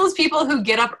 Because all those people who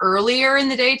get up earlier in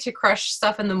the day to crush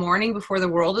stuff in the morning before the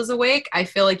world is awake, I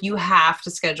feel like you have to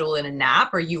schedule in a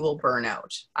nap or you will burn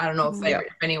out. I don't know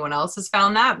if anyone else has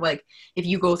found that. Like if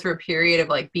you go through a period of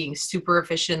like being super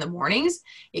efficient in the mornings,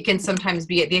 it can sometimes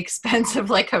be at the expense of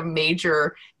like a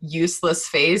major useless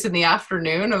phase in the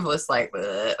afternoon of just like,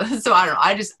 ugh. So I don't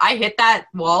know. I hit that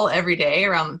wall every day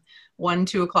around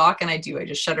 1-2 o'clock, and I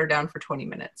just shut her down for 20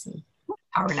 minutes and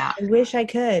power nap. I wish I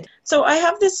could. So I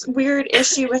have this weird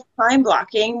issue with time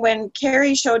blocking. When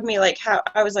Carrie showed me like how,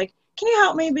 I was like, can you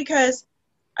help me? Because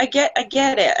I get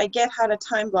it. I get how to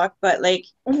time block, but like,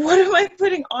 what am I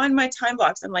putting on my time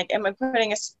blocks? I'm like, am I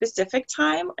putting a specific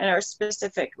time and a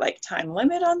specific like time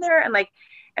limit on there? And like,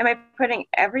 am I putting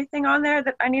everything on there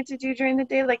that I need to do during the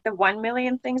day? Like the 1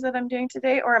 million things that I'm doing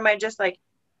today? Or am I just like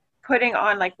putting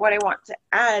on like what I want to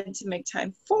add to make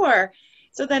time for?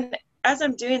 So then as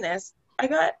I'm doing this, I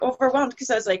got overwhelmed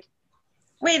because I was like,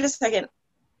 wait a second,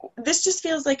 this just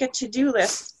feels like a to-do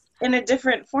list in a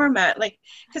different format. Like,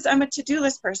 because I'm a to-do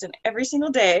list person. Every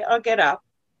single day I'll get up.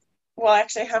 Well,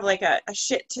 actually I have like a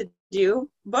shit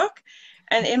to-do book.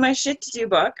 And in my shit to-do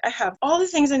book, I have all the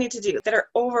things I need to do that are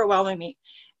overwhelming me.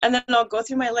 And then I'll go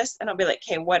through my list and I'll be like,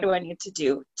 okay, what do I need to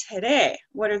do today?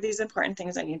 What are these important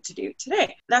things I need to do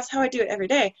today? That's how I do it every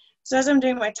day. So as I'm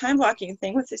doing my time blocking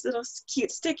thing with these little cute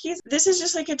stickies, this is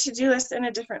just like a to-do list in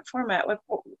a different format. Like,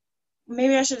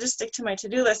 maybe I should just stick to my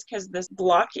to-do list because this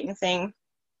blocking thing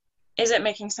isn't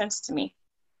making sense to me.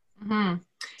 Mm-hmm.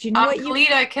 Do you know what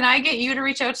Kalita, can I get you to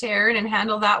reach out to Erin and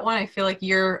handle that one? I feel like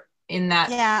you're in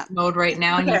that mode right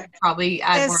now, and you could probably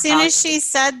add more as soon as she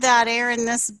said that, Erin,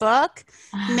 this book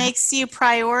makes you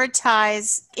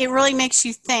prioritize. It really makes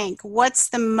you think, what's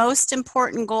the most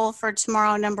important goal for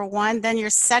tomorrow, number one, then your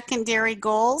secondary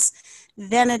goals,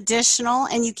 then additional,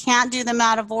 and you can't do them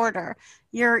out of order.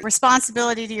 Your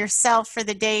responsibility to yourself for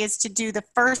the day is to do the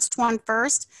first one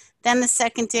first, then the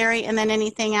secondary, and then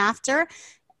anything after.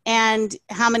 And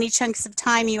how many chunks of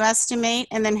time you estimate,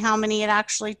 and then how many it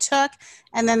actually took.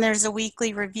 And then there's a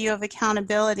weekly review of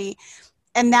accountability.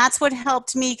 And that's what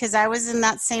helped me, because I was in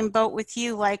that same boat with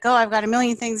you, like, oh, I've got a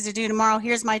million things to do tomorrow.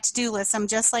 Here's my to-do list. I'm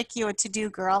just like you, a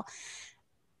to-do girl.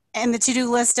 And the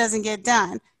to-do list doesn't get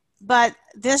done. But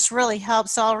this really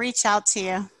helps, so I'll reach out to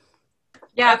you.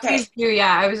 Yeah, please do.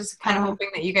 Yeah, I was just kind of hoping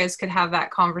that you guys could have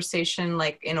that conversation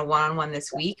like in a one-on-one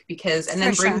this week, because, and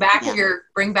then bring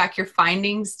back your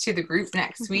findings to the group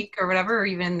next week or whatever, or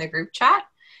even the group chat.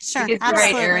 Sure, because you're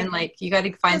right, Erin, like you got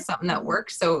to find something that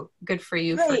works. So good for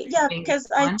you. Right, yeah,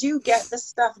 because I do get the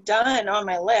stuff done on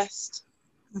my list,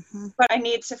 but I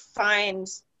need to find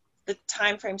the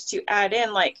time frames to add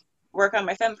in, like work on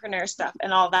my fempreneur stuff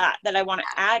and all that I want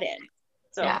to add in.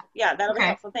 So yeah, that'll be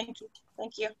helpful. Thank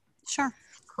you. Sure.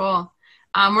 Cool.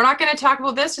 We're not going to talk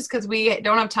about this just because we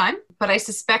don't have time, but I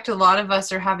suspect a lot of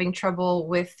us are having trouble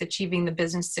with achieving the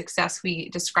business success we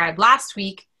described last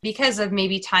week because of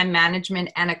maybe time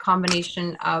management and a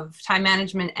combination of time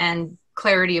management and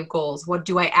clarity of goals. What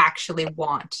do I actually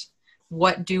want?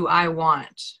 What do I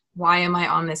want? Why am I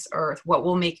on this earth? What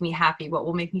will make me happy? What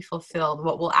will make me fulfilled?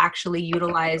 What will actually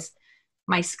utilize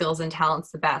my skills and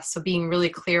talents the best? So being really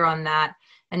clear on that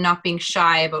and not being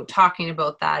shy about talking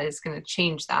about that is going to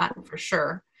change that for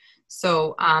sure.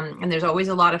 So, and there's always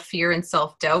a lot of fear and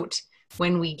self-doubt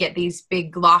when we get these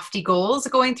big lofty goals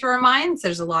going through our minds.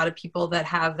 There's a lot of people that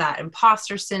have that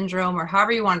imposter syndrome, or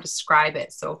however you want to describe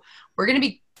it. So we're going to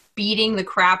be beating the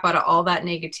crap out of all that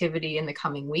negativity in the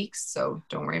coming weeks. So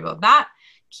don't worry about that.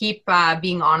 Keep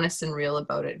being honest and real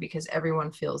about it, because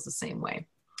everyone feels the same way.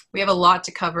 We have a lot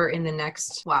to cover in the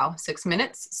next, 6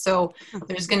 minutes. So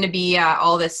there's going to be,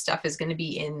 all this stuff is going to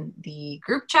be in the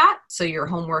group chat. So your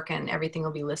homework and everything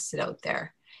will be listed out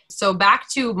there. So back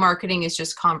to marketing is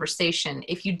just conversation.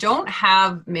 If you don't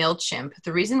have MailChimp,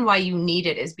 the reason why you need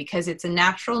it is because it's a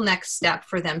natural next step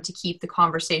for them to keep the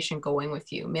conversation going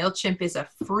with you. MailChimp is a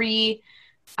free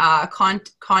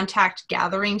contact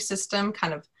gathering system,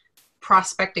 kind of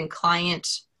prospect and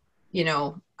client,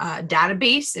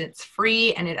 database. It's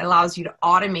free and it allows you to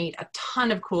automate a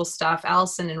ton of cool stuff.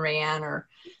 Allison and Rayanne are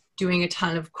doing a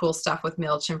ton of cool stuff with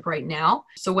MailChimp right now.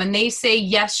 So when they say,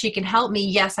 yes, she can help me,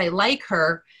 yes, I like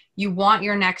her, you want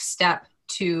your next step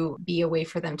to be a way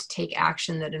for them to take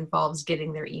action that involves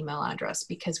getting their email address,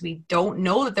 because we don't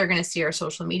know that they're going to see our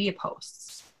social media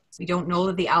posts. We don't know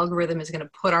that the algorithm is going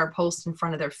to put our post in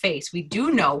front of their face. We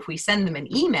do know if we send them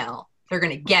an email, they're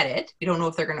going to get it. We don't know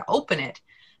if they're going to open it,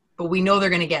 but we know they're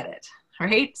going to get it,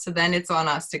 right? So then it's on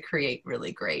us to create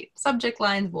really great subject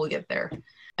lines. We'll get there.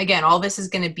 Again, all this is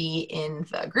going to be in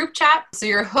the group chat. So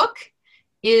your hook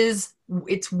is,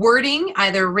 it's wording,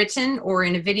 either written or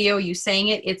in a video, you saying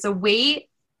it. It's a way,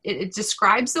 it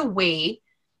describes a way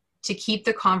to keep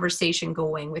the conversation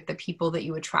going with the people that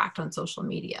you attract on social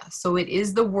media. So it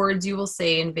is the words you will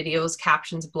say in videos,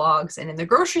 captions, blogs, and in the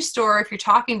grocery store, if you're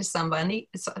talking to somebody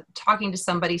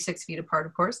 6 feet apart,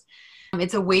 of course,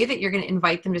 it's a way that you're going to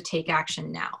invite them to take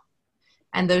action now.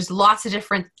 And there's lots of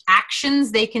different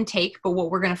actions they can take, but what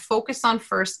we're going to focus on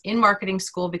first in marketing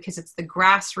school, because it's the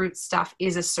grassroots stuff,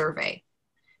 is a survey.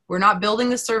 We're not building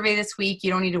the survey this week.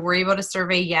 You don't need to worry about a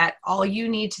survey yet. All you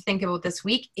need to think about this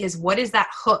week is, what is that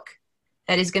hook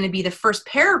that is going to be the first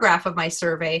paragraph of my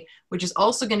survey, which is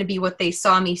also going to be what they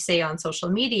saw me say on social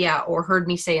media or heard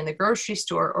me say in the grocery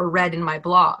store or read in my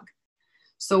blog.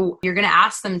 So you're going to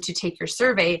ask them to take your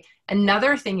survey.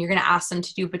 Another thing you're going to ask them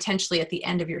to do potentially at the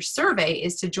end of your survey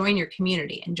is to join your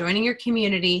community. And joining your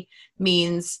community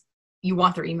means you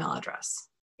want their email address.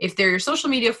 If they're your social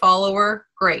media follower,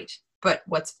 great. But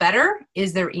what's better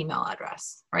is their email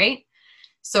address, right?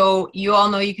 So you all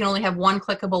know you can only have one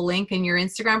clickable link in your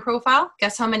Instagram profile.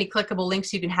 Guess how many clickable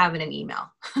links you can have in an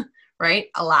email, right?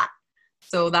 A lot.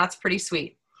 So that's pretty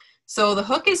sweet. So the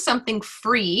hook is something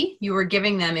free you are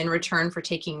giving them in return for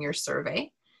taking your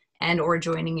survey and or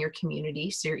joining your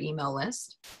community, so your email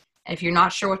list. And if you're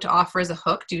not sure what to offer as a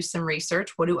hook, do some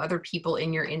research. What do other people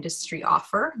in your industry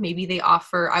offer? Maybe they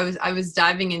offer, I was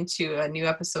diving into a new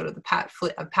episode of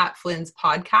Pat Flynn's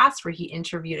podcast, where he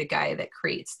interviewed a guy that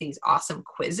creates these awesome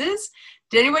quizzes.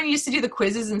 Did anyone used to do the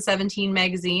quizzes in 17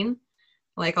 magazine?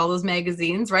 Like all those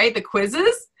magazines, right? The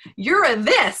quizzes, you're a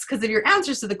this because of your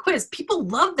answers to the quiz. People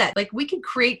love that. Like, we could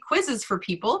create quizzes for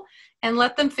people and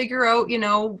let them figure out,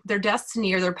 their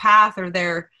destiny or their path or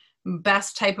their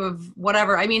best type of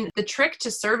whatever. I mean, the trick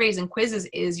to surveys and quizzes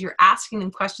is you're asking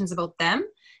them questions about them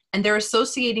and they're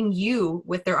associating you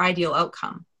with their ideal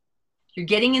outcome. You're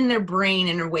getting in their brain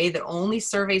in a way that only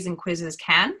surveys and quizzes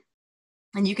can.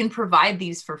 And you can provide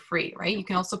these for free, right? You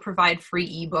can also provide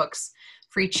free ebooks,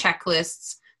 free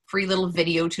checklists, free little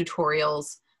video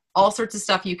tutorials, all sorts of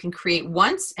stuff you can create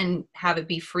once and have it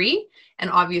be free. And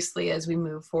obviously, as we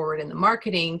move forward in the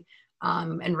marketing,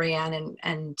 and Rayanne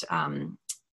and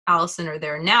Allison are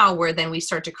there now, where then we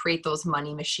start to create those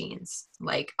money machines,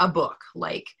 like a book,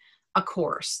 like a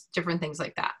course, different things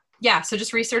like that. Yeah, so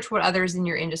just research what others in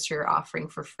your industry are offering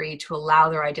for free to allow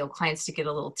their ideal clients to get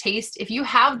a little taste. If you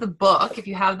have the book, if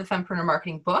you have the Fempreneur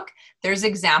Marketing book, there's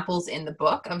examples in the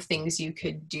book of things you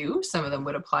could do. Some of them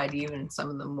would apply to you and some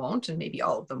of them won't, and maybe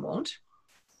all of them won't.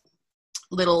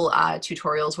 Little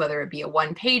tutorials, whether it be a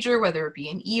one-pager, whether it be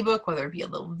an ebook, whether it be a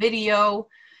little video,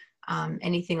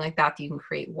 anything like that you can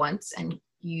create once and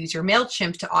use your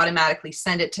MailChimp to automatically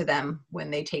send it to them when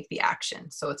they take the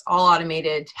action. So it's all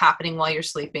automated, happening while you're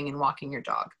sleeping and walking your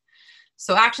dog.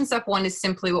 So action step 1 is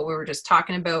simply what we were just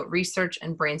talking about: research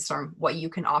and brainstorm what you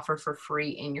can offer for free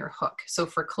in your hook. So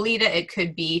for Kalita, it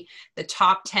could be the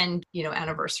top 10,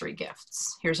 anniversary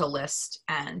gifts. Here's a list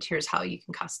and here's how you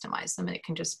can customize them. And it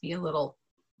can just be a little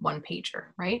one pager,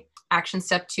 right? Action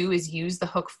step 2 is use the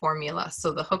hook formula.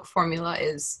 So the hook formula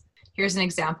is, here's an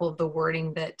example of the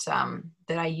wording that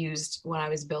I used when I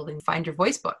was building Find Your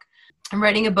Voice book. I'm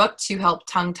writing a book to help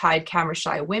tongue-tied,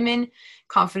 camera-shy women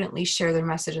confidently share their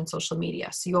message on social media.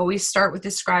 So you always start with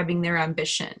describing their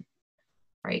ambition,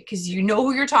 right? Because you know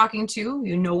who you're talking to,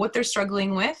 you know what they're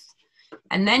struggling with,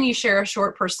 and then you share a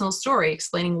short personal story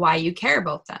explaining why you care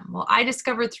about them. Well, I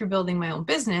discovered through building my own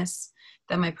business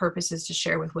that my purpose is to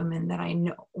share with women that I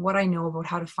know what I know about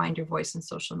how to find your voice in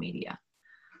social media.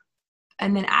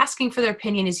 And then asking for their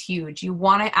opinion is huge. You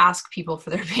want to ask people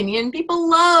for their opinion. People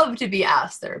love to be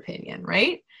asked their opinion,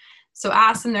 right? So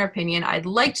ask them their opinion. I'd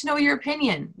like to know your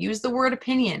opinion. Use the word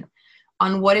opinion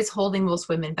on what is holding most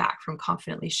women back from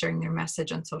confidently sharing their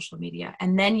message on social media.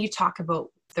 And then you talk about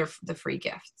the free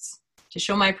gifts. To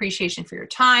show my appreciation for your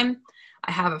time,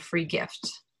 I have a free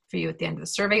gift for you at the end of the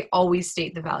survey. Always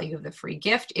state the value of the free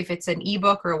gift. If it's an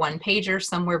ebook or a one-pager,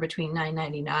 somewhere between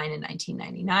 $9.99 and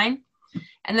 $19.99.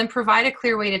 And then provide a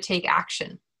clear way to take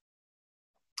action.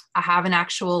 I have an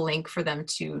actual link for them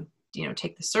to,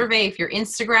 take the survey. If you're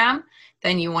Instagram,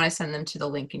 then you want to send them to the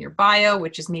link in your bio,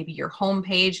 which is maybe your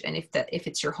homepage. And if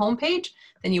it's your homepage,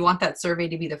 then you want that survey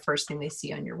to be the first thing they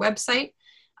see on your website.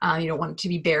 You don't want it to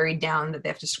be buried down, that they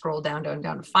have to scroll down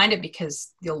to find it,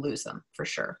 because you'll lose them for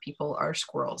sure. People are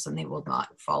squirrels and they will not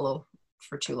follow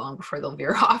for too long before they'll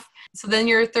veer off. So then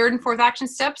your third and fourth action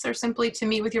steps are simply to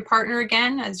meet with your partner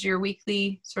again as your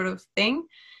weekly sort of thing.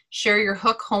 Share your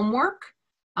hook homework,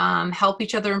 help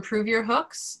each other improve your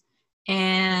hooks,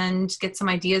 and get some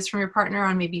ideas from your partner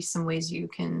on maybe some ways you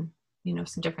can,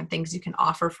 some different things you can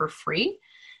offer for free.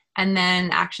 And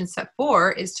then action step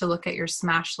 4 is to look at your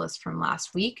smash list from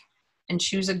last week and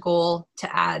choose a goal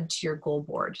to add to your goal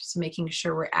board. So making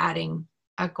sure we're adding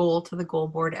a goal to the goal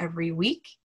board every week.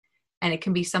 And it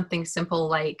can be something simple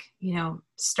like,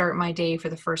 start my day for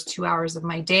the first 2 hours of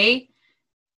my day,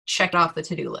 check it off the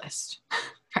to-do list,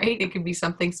 right? It can be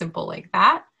something simple like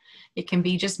that. It can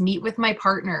be just meet with my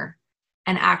partner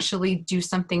and actually do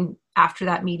something after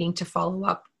that meeting to follow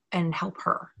up and help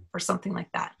her, or something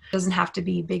like that. It doesn't have to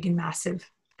be big and massive.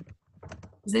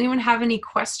 Does anyone have any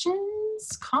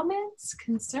questions, comments,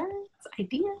 concerns,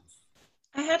 ideas?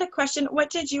 I had a question. What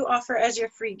did you offer as your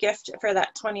free gift for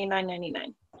that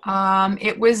 $29.99?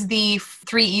 It was the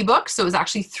 3 ebooks. So it was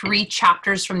actually 3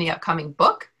 chapters from the upcoming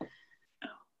book.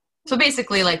 So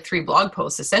basically like 3 blog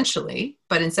posts essentially,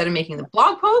 but instead of making the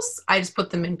blog posts, I just put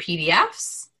them in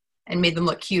PDFs and made them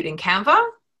look cute in Canva.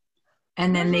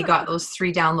 And then they got those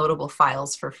 3 downloadable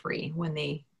files for free when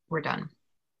they were done.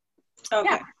 Okay.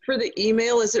 Yeah. For the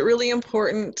email, is it really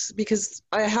important? Because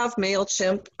I have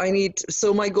MailChimp.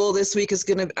 So my goal this week is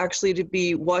going to actually to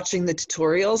be watching the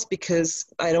tutorials, because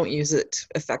I don't use it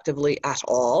effectively at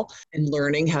all, and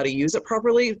learning how to use it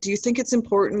properly. Do you think it's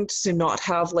important to not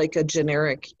have like a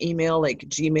generic email like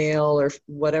Gmail or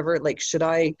whatever? Like, should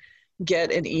I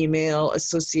get an email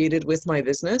associated with my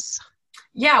business?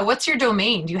 Yeah. What's your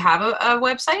domain? Do you have a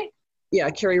website? Yeah,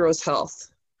 Carrie Rose Health.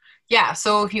 Yeah.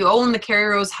 So if you own the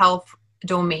Carrie Rose Health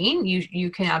domain,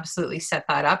 you can absolutely set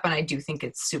that up. And I do think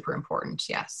it's super important.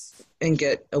 Yes. And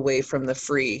get away from the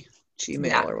free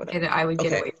Gmail or whatever. I would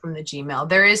get away from the Gmail.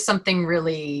 There is something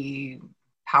really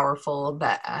powerful,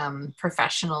 that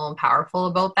professional and powerful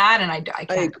about that. And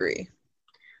I agree.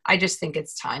 I just think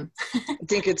it's time. I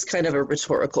think it's kind of a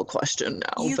rhetorical question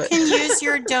now. You can use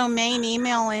your domain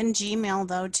email in Gmail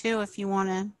though too, if you want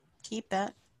to keep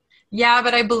it. Yeah,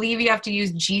 but I believe you have to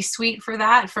use G Suite for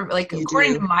that.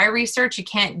 According to my research, you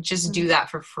can't just do that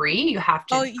for free. You have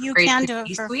to. Oh, you can do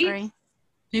it for free.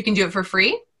 You can do it for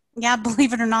free? Yeah,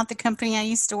 believe it or not, the company I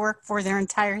used to work for, their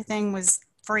entire thing was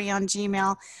free on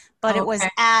Gmail, but it was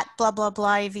at blah, blah,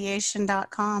 blah,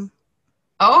 aviation.com.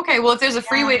 Oh, okay. Well, if there's a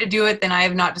free way to do it, then I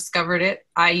have not discovered it.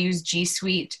 I use G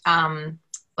Suite,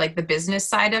 like the business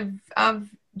side of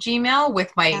Gmail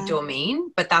with my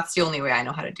domain, but that's the only way I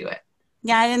know how to do it.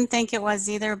 Yeah, I didn't think it was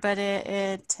either, but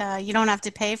you don't have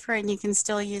to pay for it, and you can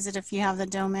still use it if you have the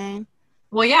domain.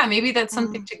 Well, yeah, maybe that's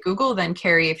something to Google then,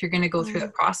 Carrie, if you're going to go through the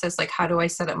process. Like, how do I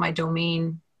set up my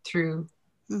domain through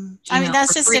Gmail? I mean,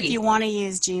 that's just free if you want to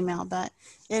use Gmail, but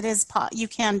it is you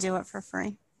can do it for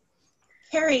free.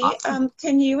 Carrie,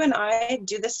 can you and I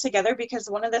do this together? Because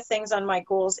one of the things on my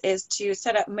goals is to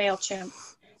set up MailChimp,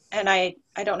 and I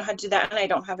don't know how to do that, and I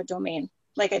don't have a domain.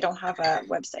 Like, I don't have a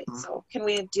website. So can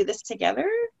we do this together?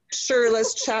 Sure.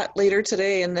 Let's chat later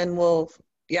today, and then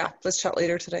let's chat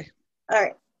later today. All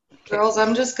right. Girls,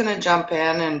 I'm just going to jump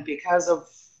in, and because of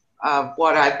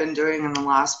what I've been doing in the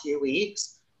last few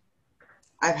weeks,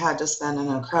 I've had to spend an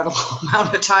incredible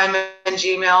amount of time in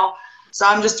Gmail. So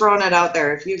I'm just throwing it out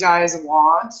there. If you guys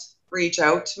want, reach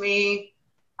out to me.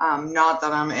 Not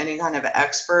that I'm any kind of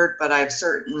expert, but I've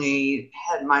certainly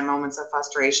had my moments of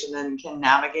frustration and can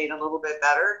navigate a little bit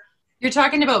better. You're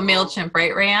talking about MailChimp,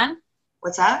 right, Rayanne?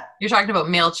 What's that? You're talking about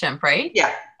MailChimp, right?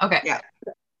 Yeah. Okay. Yeah.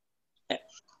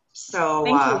 So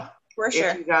Thank you. For sure.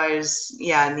 if you guys,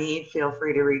 need, feel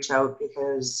free to reach out,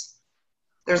 because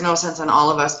there's no sense in all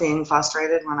of us being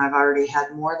frustrated when I've already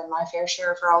had more than my fair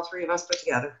share for all three of us put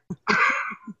together.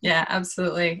 Yeah,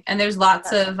 absolutely. And there's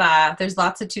lots of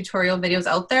tutorial videos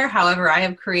out there. However, I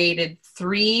have created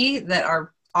 3 that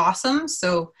are awesome.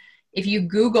 So if you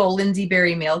Google Lindsay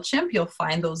Berry MailChimp, you'll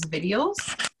find those videos.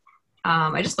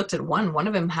 I just looked at one. One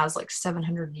of them has like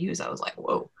 700 views. I was like,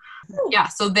 whoa. Yeah,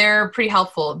 so they're pretty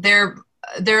helpful. They're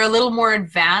a little more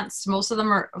advanced. Most of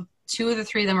them are, 2 of the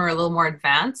 3 of them are a little more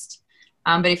advanced.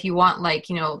 But if you want, like,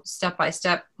 step by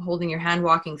step, holding your hand,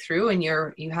 walking through, and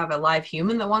you have a live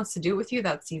human that wants to do it with you,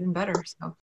 that's even better.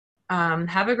 So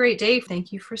have a great day.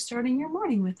 Thank you for starting your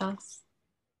morning with us.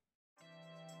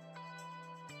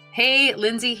 Hey,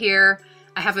 Lindsay here.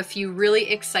 I have a few really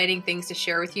exciting things to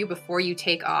share with you before you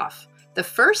take off. The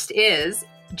first is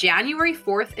January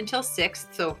 4th until 6th,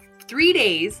 so 3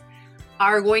 days,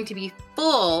 are going to be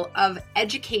full of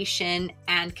education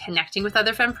and connecting with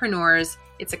other fempreneurs.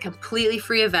 It's a completely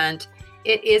free event.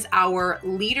 It is our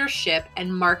leadership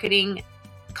and marketing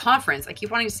conference. I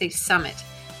keep wanting to say summit,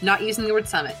 not using the word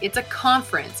summit. It's a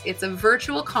conference. It's a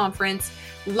virtual conference,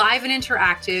 live and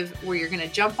interactive, where you're going to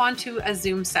jump onto a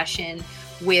Zoom session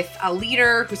with a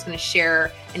leader who's going to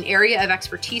share an area of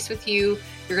expertise with you.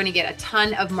 You're going to get a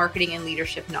ton of marketing and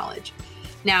leadership knowledge.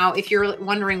 Now, if you're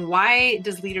wondering, why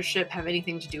does leadership have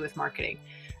anything to do with marketing?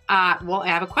 Well, I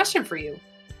have a question for you.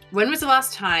 When was the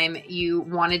last time you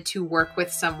wanted to work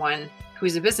with someone who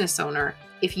is a business owner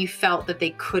if you felt that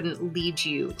they couldn't lead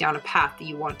you down a path that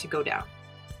you want to go down?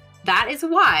 That is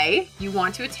why you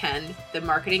want to attend the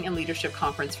Marketing and Leadership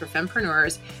Conference for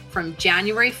Fempreneurs from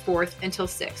January 4th until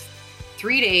 6th.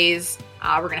 3 days.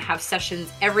 We're going to have sessions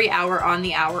every hour on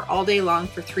the hour, all day long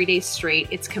for 3 days straight.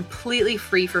 It's completely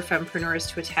free for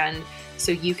fempreneurs to attend,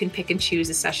 so you can pick and choose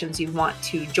the sessions you want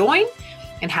to join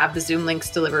and have the Zoom links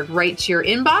delivered right to your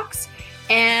inbox.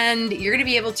 And you're going to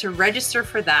be able to register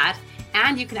for that.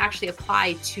 And you can actually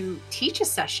apply to teach a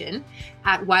session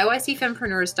at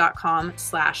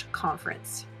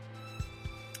yycfempreneurs.com/conference.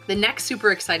 The next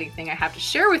super exciting thing I have to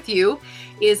share with you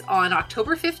is on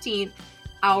October 15th,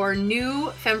 our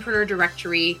new Fempreneur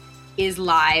directory is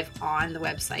live on the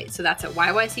website. So that's at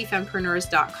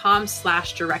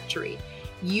yycfempreneurs.com/directory.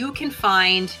 You can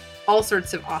find all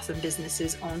sorts of awesome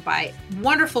businesses owned by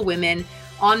wonderful women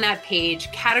on that page,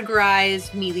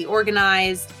 categorized, neatly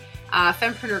organized.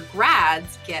 Fempreneur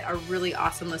grads get a really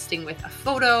awesome listing with a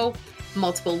photo,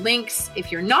 multiple links.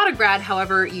 If you're not a grad,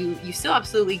 however, you still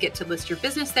absolutely get to list your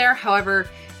business there. However,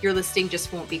 your listing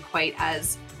just won't be quite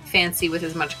as fancy with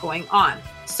as much going on.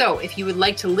 So if you would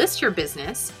like to list your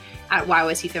business at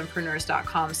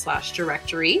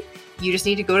yycfempreneurs.com/directory, you just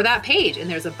need to go to that page, and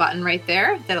there's a button right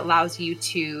there that allows you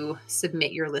to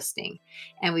submit your listing.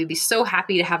 And we'd be so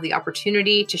happy to have the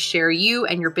opportunity to share you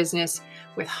and your business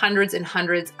with hundreds and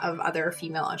hundreds of other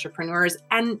female entrepreneurs,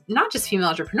 and not just female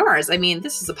entrepreneurs. I mean,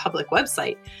 this is a public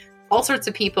website. All sorts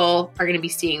of people are going to be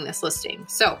seeing this listing.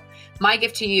 So my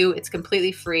gift to you, it's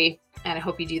completely free, and I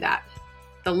hope you do that.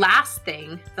 The last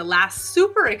thing, the last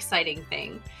super exciting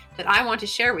thing that I want to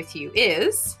share with you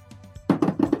is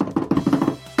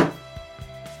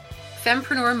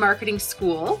Fempreneur Marketing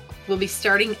School will be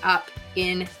starting up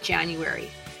in January.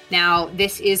 Now,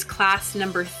 this is class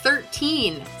number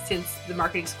 13 since the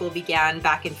marketing school began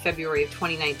back in February of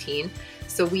 2019.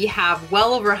 So we have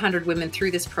well over 100 women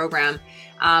through this program.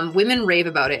 Women rave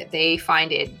about it. They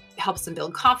find it helps them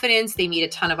build confidence. They meet a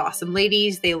ton of awesome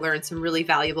ladies. They learn some really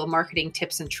valuable marketing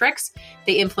tips and tricks.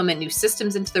 They implement new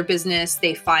systems into their business.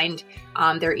 They find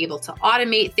they're able to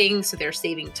automate things, so they're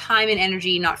saving time and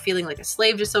energy, not feeling like a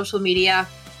slave to social media.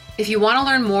 If you want to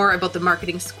learn more about the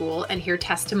marketing school and hear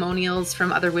testimonials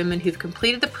from other women who've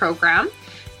completed the program,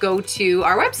 go to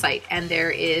our website, and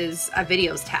there is a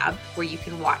videos tab where you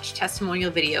can watch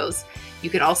testimonial videos. You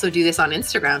can also do this on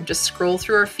Instagram. Just scroll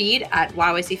through our feed at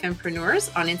YYC Fempreneurs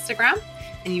on Instagram,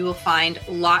 and you will find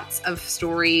lots of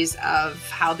stories of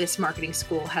how this marketing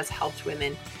school has helped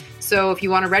women. So if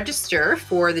you want to register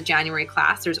for the January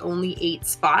class, there's only 8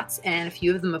 spots, and a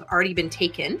few of them have already been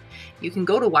taken. You can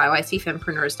go to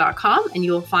yycfempreneurs.com, and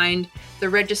you will find the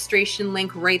registration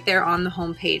link right there on the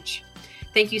homepage.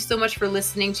 Thank you so much for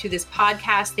listening to this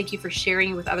podcast. Thank you for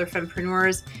sharing it with other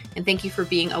fempreneurs. And thank you for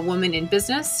being a woman in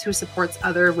business who supports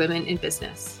other women in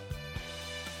business.